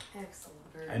 Excellent.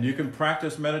 And you can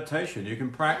practice meditation. You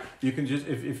can just,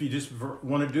 if you just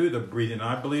want to do the breathing,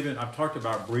 I believe in, I've talked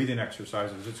about breathing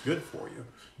exercises. It's good for you.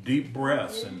 Deep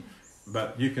breaths.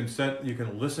 But you can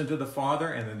listen to the Father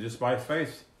and then just by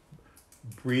faith,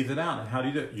 breathe it out. And how do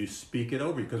you do it? You speak it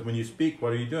over. Because when you speak,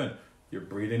 what are you doing? You're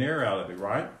breathing air out of it,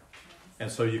 right?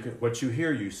 And so what you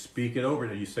hear, you speak it over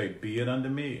and you say, be it unto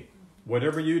me.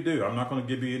 Whatever you do, I'm not going to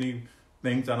give you any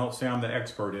things. I don't say I'm the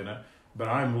expert in it. But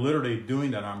I'm literally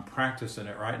doing that. I'm practicing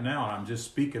it right now. And I'm just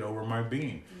speaking over my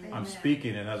being. Amen. I'm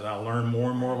speaking. And as I learn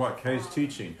more and more what Kay's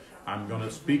teaching, I'm going to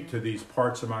speak to these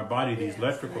parts of my body, these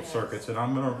electrical circuits. And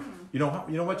I'm going to, you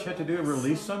know what you have to do?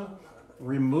 Release them.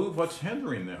 Remove what's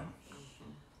hindering them.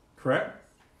 Correct?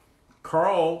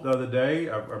 Carl, the other day,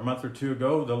 a month or two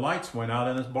ago, the lights went out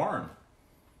in his barn.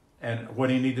 And what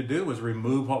he needed to do was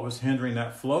remove what was hindering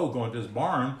that flow going to his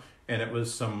barn. And it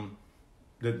was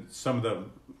did some of the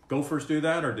gophers do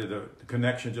that, or did the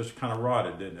connection just kind of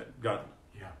rotted, didn't it?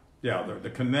 Yeah, the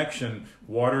connection,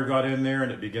 water got in there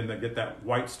and it began to get that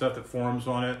white stuff that forms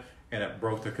on it, and it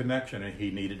broke the connection, and he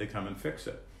needed to come and fix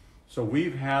it. So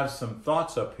we've had some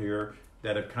thoughts up here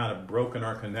that have kind of broken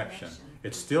our connection.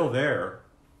 It's still there,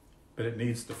 but it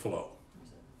needs to flow.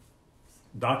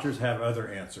 Doctors have other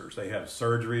answers. They have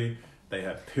surgery, they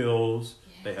have pills,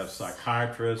 they have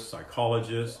psychiatrists,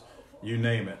 psychologists, you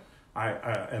name it.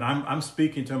 I'm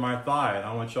speaking to my thigh, and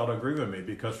I want y'all to agree with me,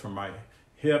 because from my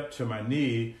hip to my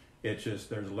knee,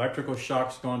 there's electrical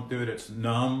shocks going through it. It's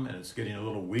numb and it's getting a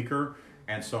little weaker.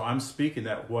 And so I'm speaking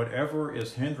that whatever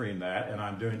is hindering that, and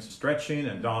I'm doing stretching,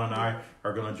 and Dawn and I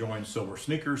are going to join Silver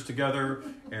Sneakers together,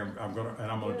 and I'm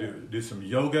going to do some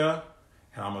yoga,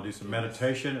 and I'm going to do some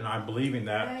meditation, and I'm believing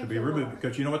that to be removed,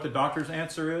 because you know what the doctor's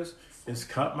answer is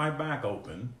cut my back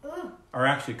open, or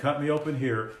actually cut me open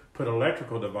here, put an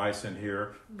electrical device in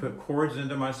here, put cords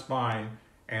into my spine,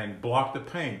 and block the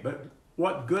pain. But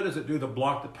what good does it do to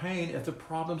block the pain if the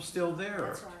problem's still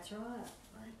there? That's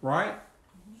right. Right?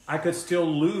 I could still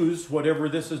lose whatever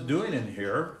this is doing in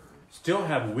here, still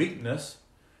have weakness.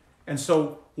 And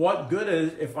so what good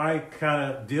is if I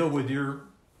kind of deal with your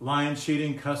lying,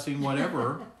 cheating, cussing,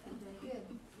 whatever,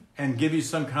 and give you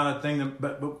some kind of thing,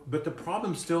 but the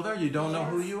problem's still there. You don't know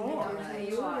who you are.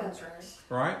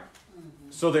 Right?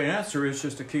 So the answer is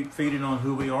just to keep feeding on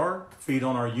who we are, feed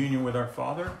on our union with our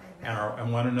Father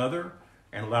and one another,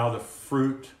 and allow the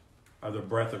fruit of the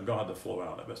breath of God to flow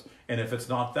out of us. And if it's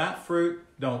not that fruit,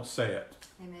 don't say it.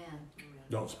 Amen.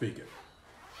 Don't speak it.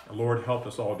 The Lord help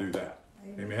us all do that.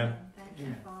 Amen. Thank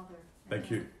you, Father.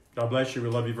 Thank you. God bless you. We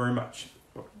love you very much.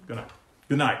 Good night.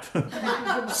 Good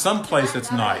night. Someplace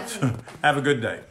it's night. Have a good day.